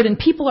blurred, and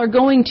people are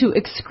going to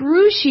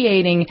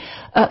excruciating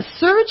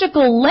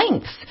surgical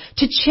lengths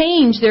to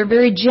change their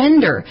very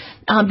gender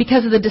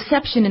because of the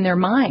deception in their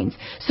minds.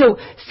 So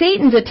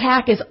Satan's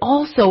attack is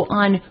also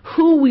on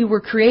who we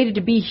were created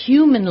to be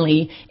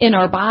humanly in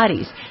our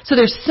bodies. So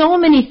there's so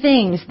many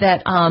things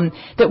that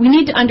we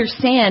need to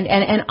understand.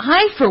 And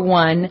I, for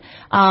one,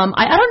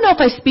 I don't know if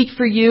I speak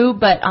for you,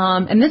 but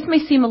and this may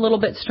seem a little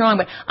bit strong,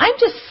 but I'm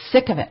just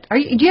sick of it.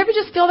 Do you ever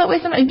just feel that way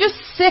sometimes? I'm just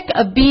sick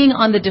of being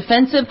on the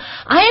defensive.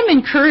 I am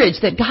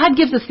encouraged that God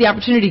gives us the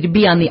opportunity to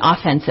be on the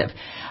offensive.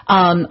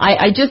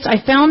 I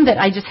found that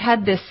I just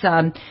had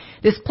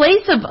this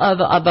place of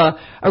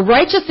a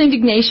righteous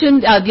indignation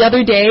the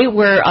other day,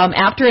 where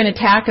after an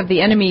attack of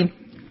the enemy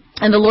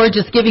and the Lord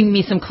just giving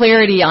me some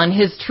clarity on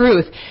His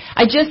truth,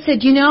 I just said,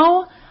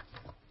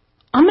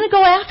 I'm going to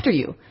go after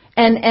you.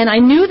 And I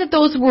knew that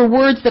those were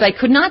words that I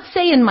could not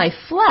say in my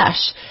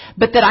flesh,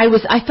 but that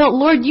I felt,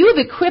 Lord, you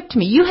have equipped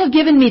me. You have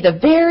given me the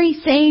very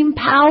same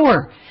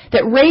power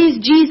that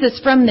raised Jesus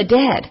from the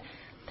dead.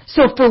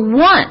 So for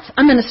once,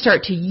 I'm going to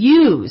start to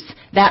use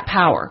that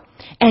power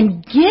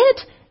and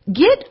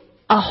get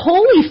a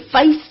holy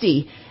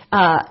feisty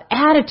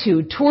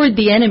attitude toward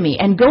the enemy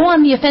and go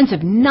on the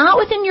offensive, not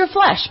within your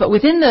flesh, but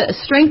within the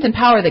strength and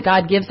power that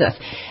God gives us.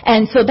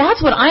 And so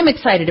that's what I'm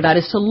excited about,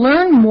 is to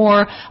learn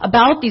more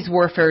about these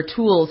warfare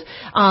tools,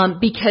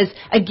 because,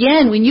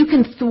 again, when you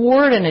can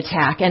thwart an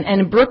attack,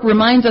 and Brooke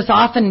reminds us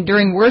often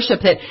during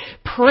worship that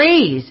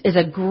praise is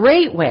a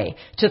great way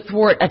to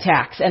thwart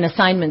attacks and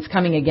assignments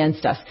coming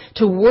against us,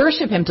 to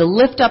worship Him, to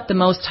lift up the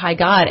Most High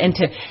God, and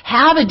to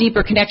have a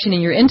deeper connection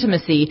in your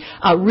intimacy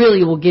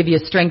really will give you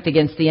strength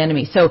against the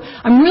enemy. So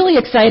I'm really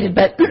excited,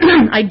 but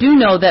I do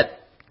know that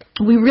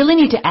we really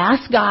need to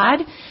ask God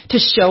to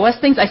show us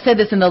things. I said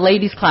this in the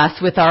ladies'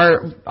 class with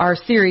our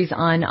series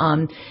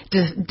on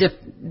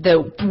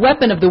the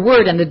weapon of the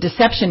word and the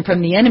deception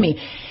from the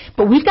enemy.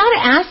 But we've got to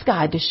ask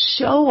God to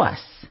show us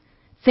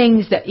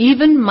things that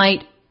even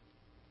might,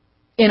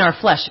 in our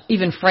flesh,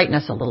 even frighten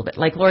us a little bit.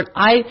 Like, Lord,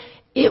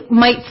 it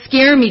might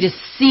scare me to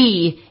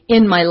see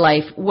in my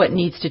life what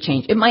needs to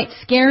change. It might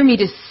scare me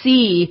to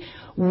see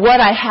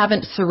what I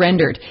haven't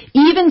surrendered.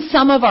 Even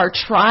some of our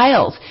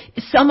trials,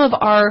 some of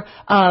our,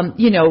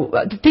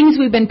 the things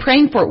we've been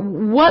praying for,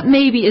 what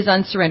maybe is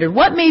unsurrendered?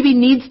 What maybe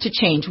needs to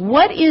change?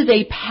 What is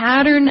a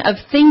pattern of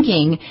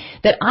thinking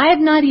that I have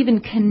not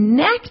even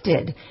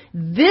connected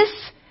this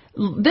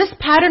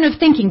pattern of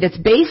thinking that's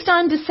based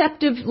on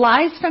deceptive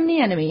lies from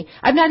the enemy?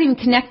 I've not even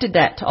connected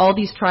that to all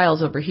these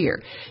trials over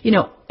here.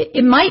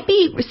 It might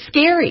be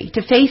scary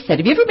to face that.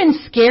 Have you ever been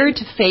scared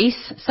to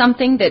face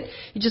something that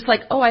you're just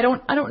like, I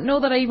don't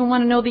know that I even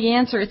want to know the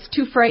answer. It's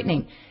too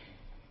frightening.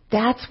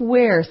 That's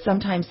where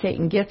sometimes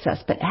Satan gets us.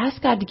 But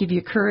ask God to give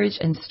you courage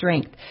and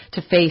strength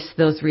to face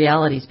those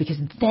realities, because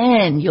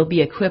then you'll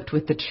be equipped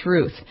with the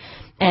truth.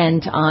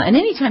 And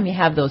anytime you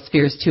have those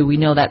fears too, we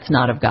know that's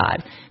not of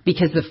God,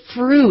 because the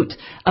fruit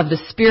of the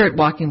Spirit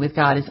walking with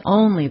God is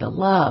only the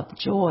love,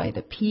 joy,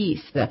 the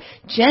peace, the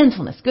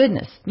gentleness,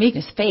 goodness,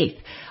 meekness, faith,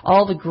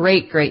 all the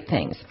great, great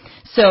things.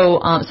 So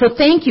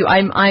thank you.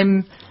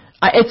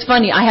 It's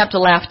funny. I have to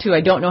laugh too. I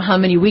don't know how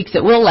many weeks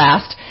it will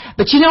last,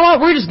 but you know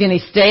what? We're just going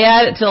to stay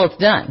at it till it's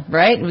done,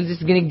 right? We're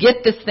just going to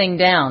get this thing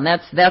down.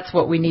 That's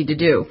what we need to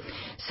do.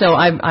 So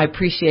I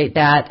appreciate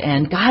that,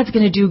 and God's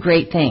going to do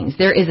great things.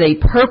 There is a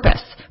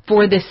purpose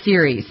for this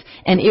series,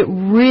 and it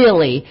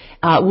really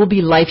will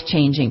be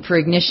life-changing for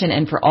Ignition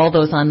and for all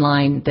those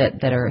online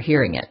that are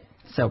hearing it.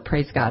 So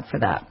praise God for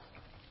that.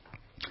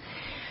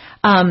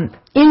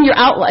 In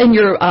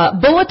your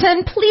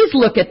bulletin, please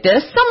look at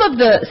this. Some of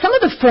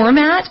the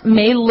format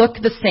may look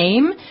the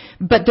same,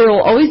 but there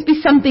will always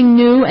be something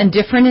new and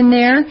different in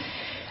there.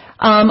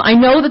 I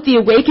know that the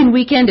Awaken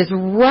Weekend is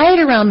right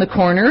around the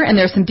corner, and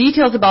there's some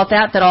details about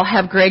that I'll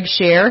have Greg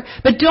share.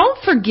 But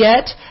don't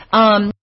forget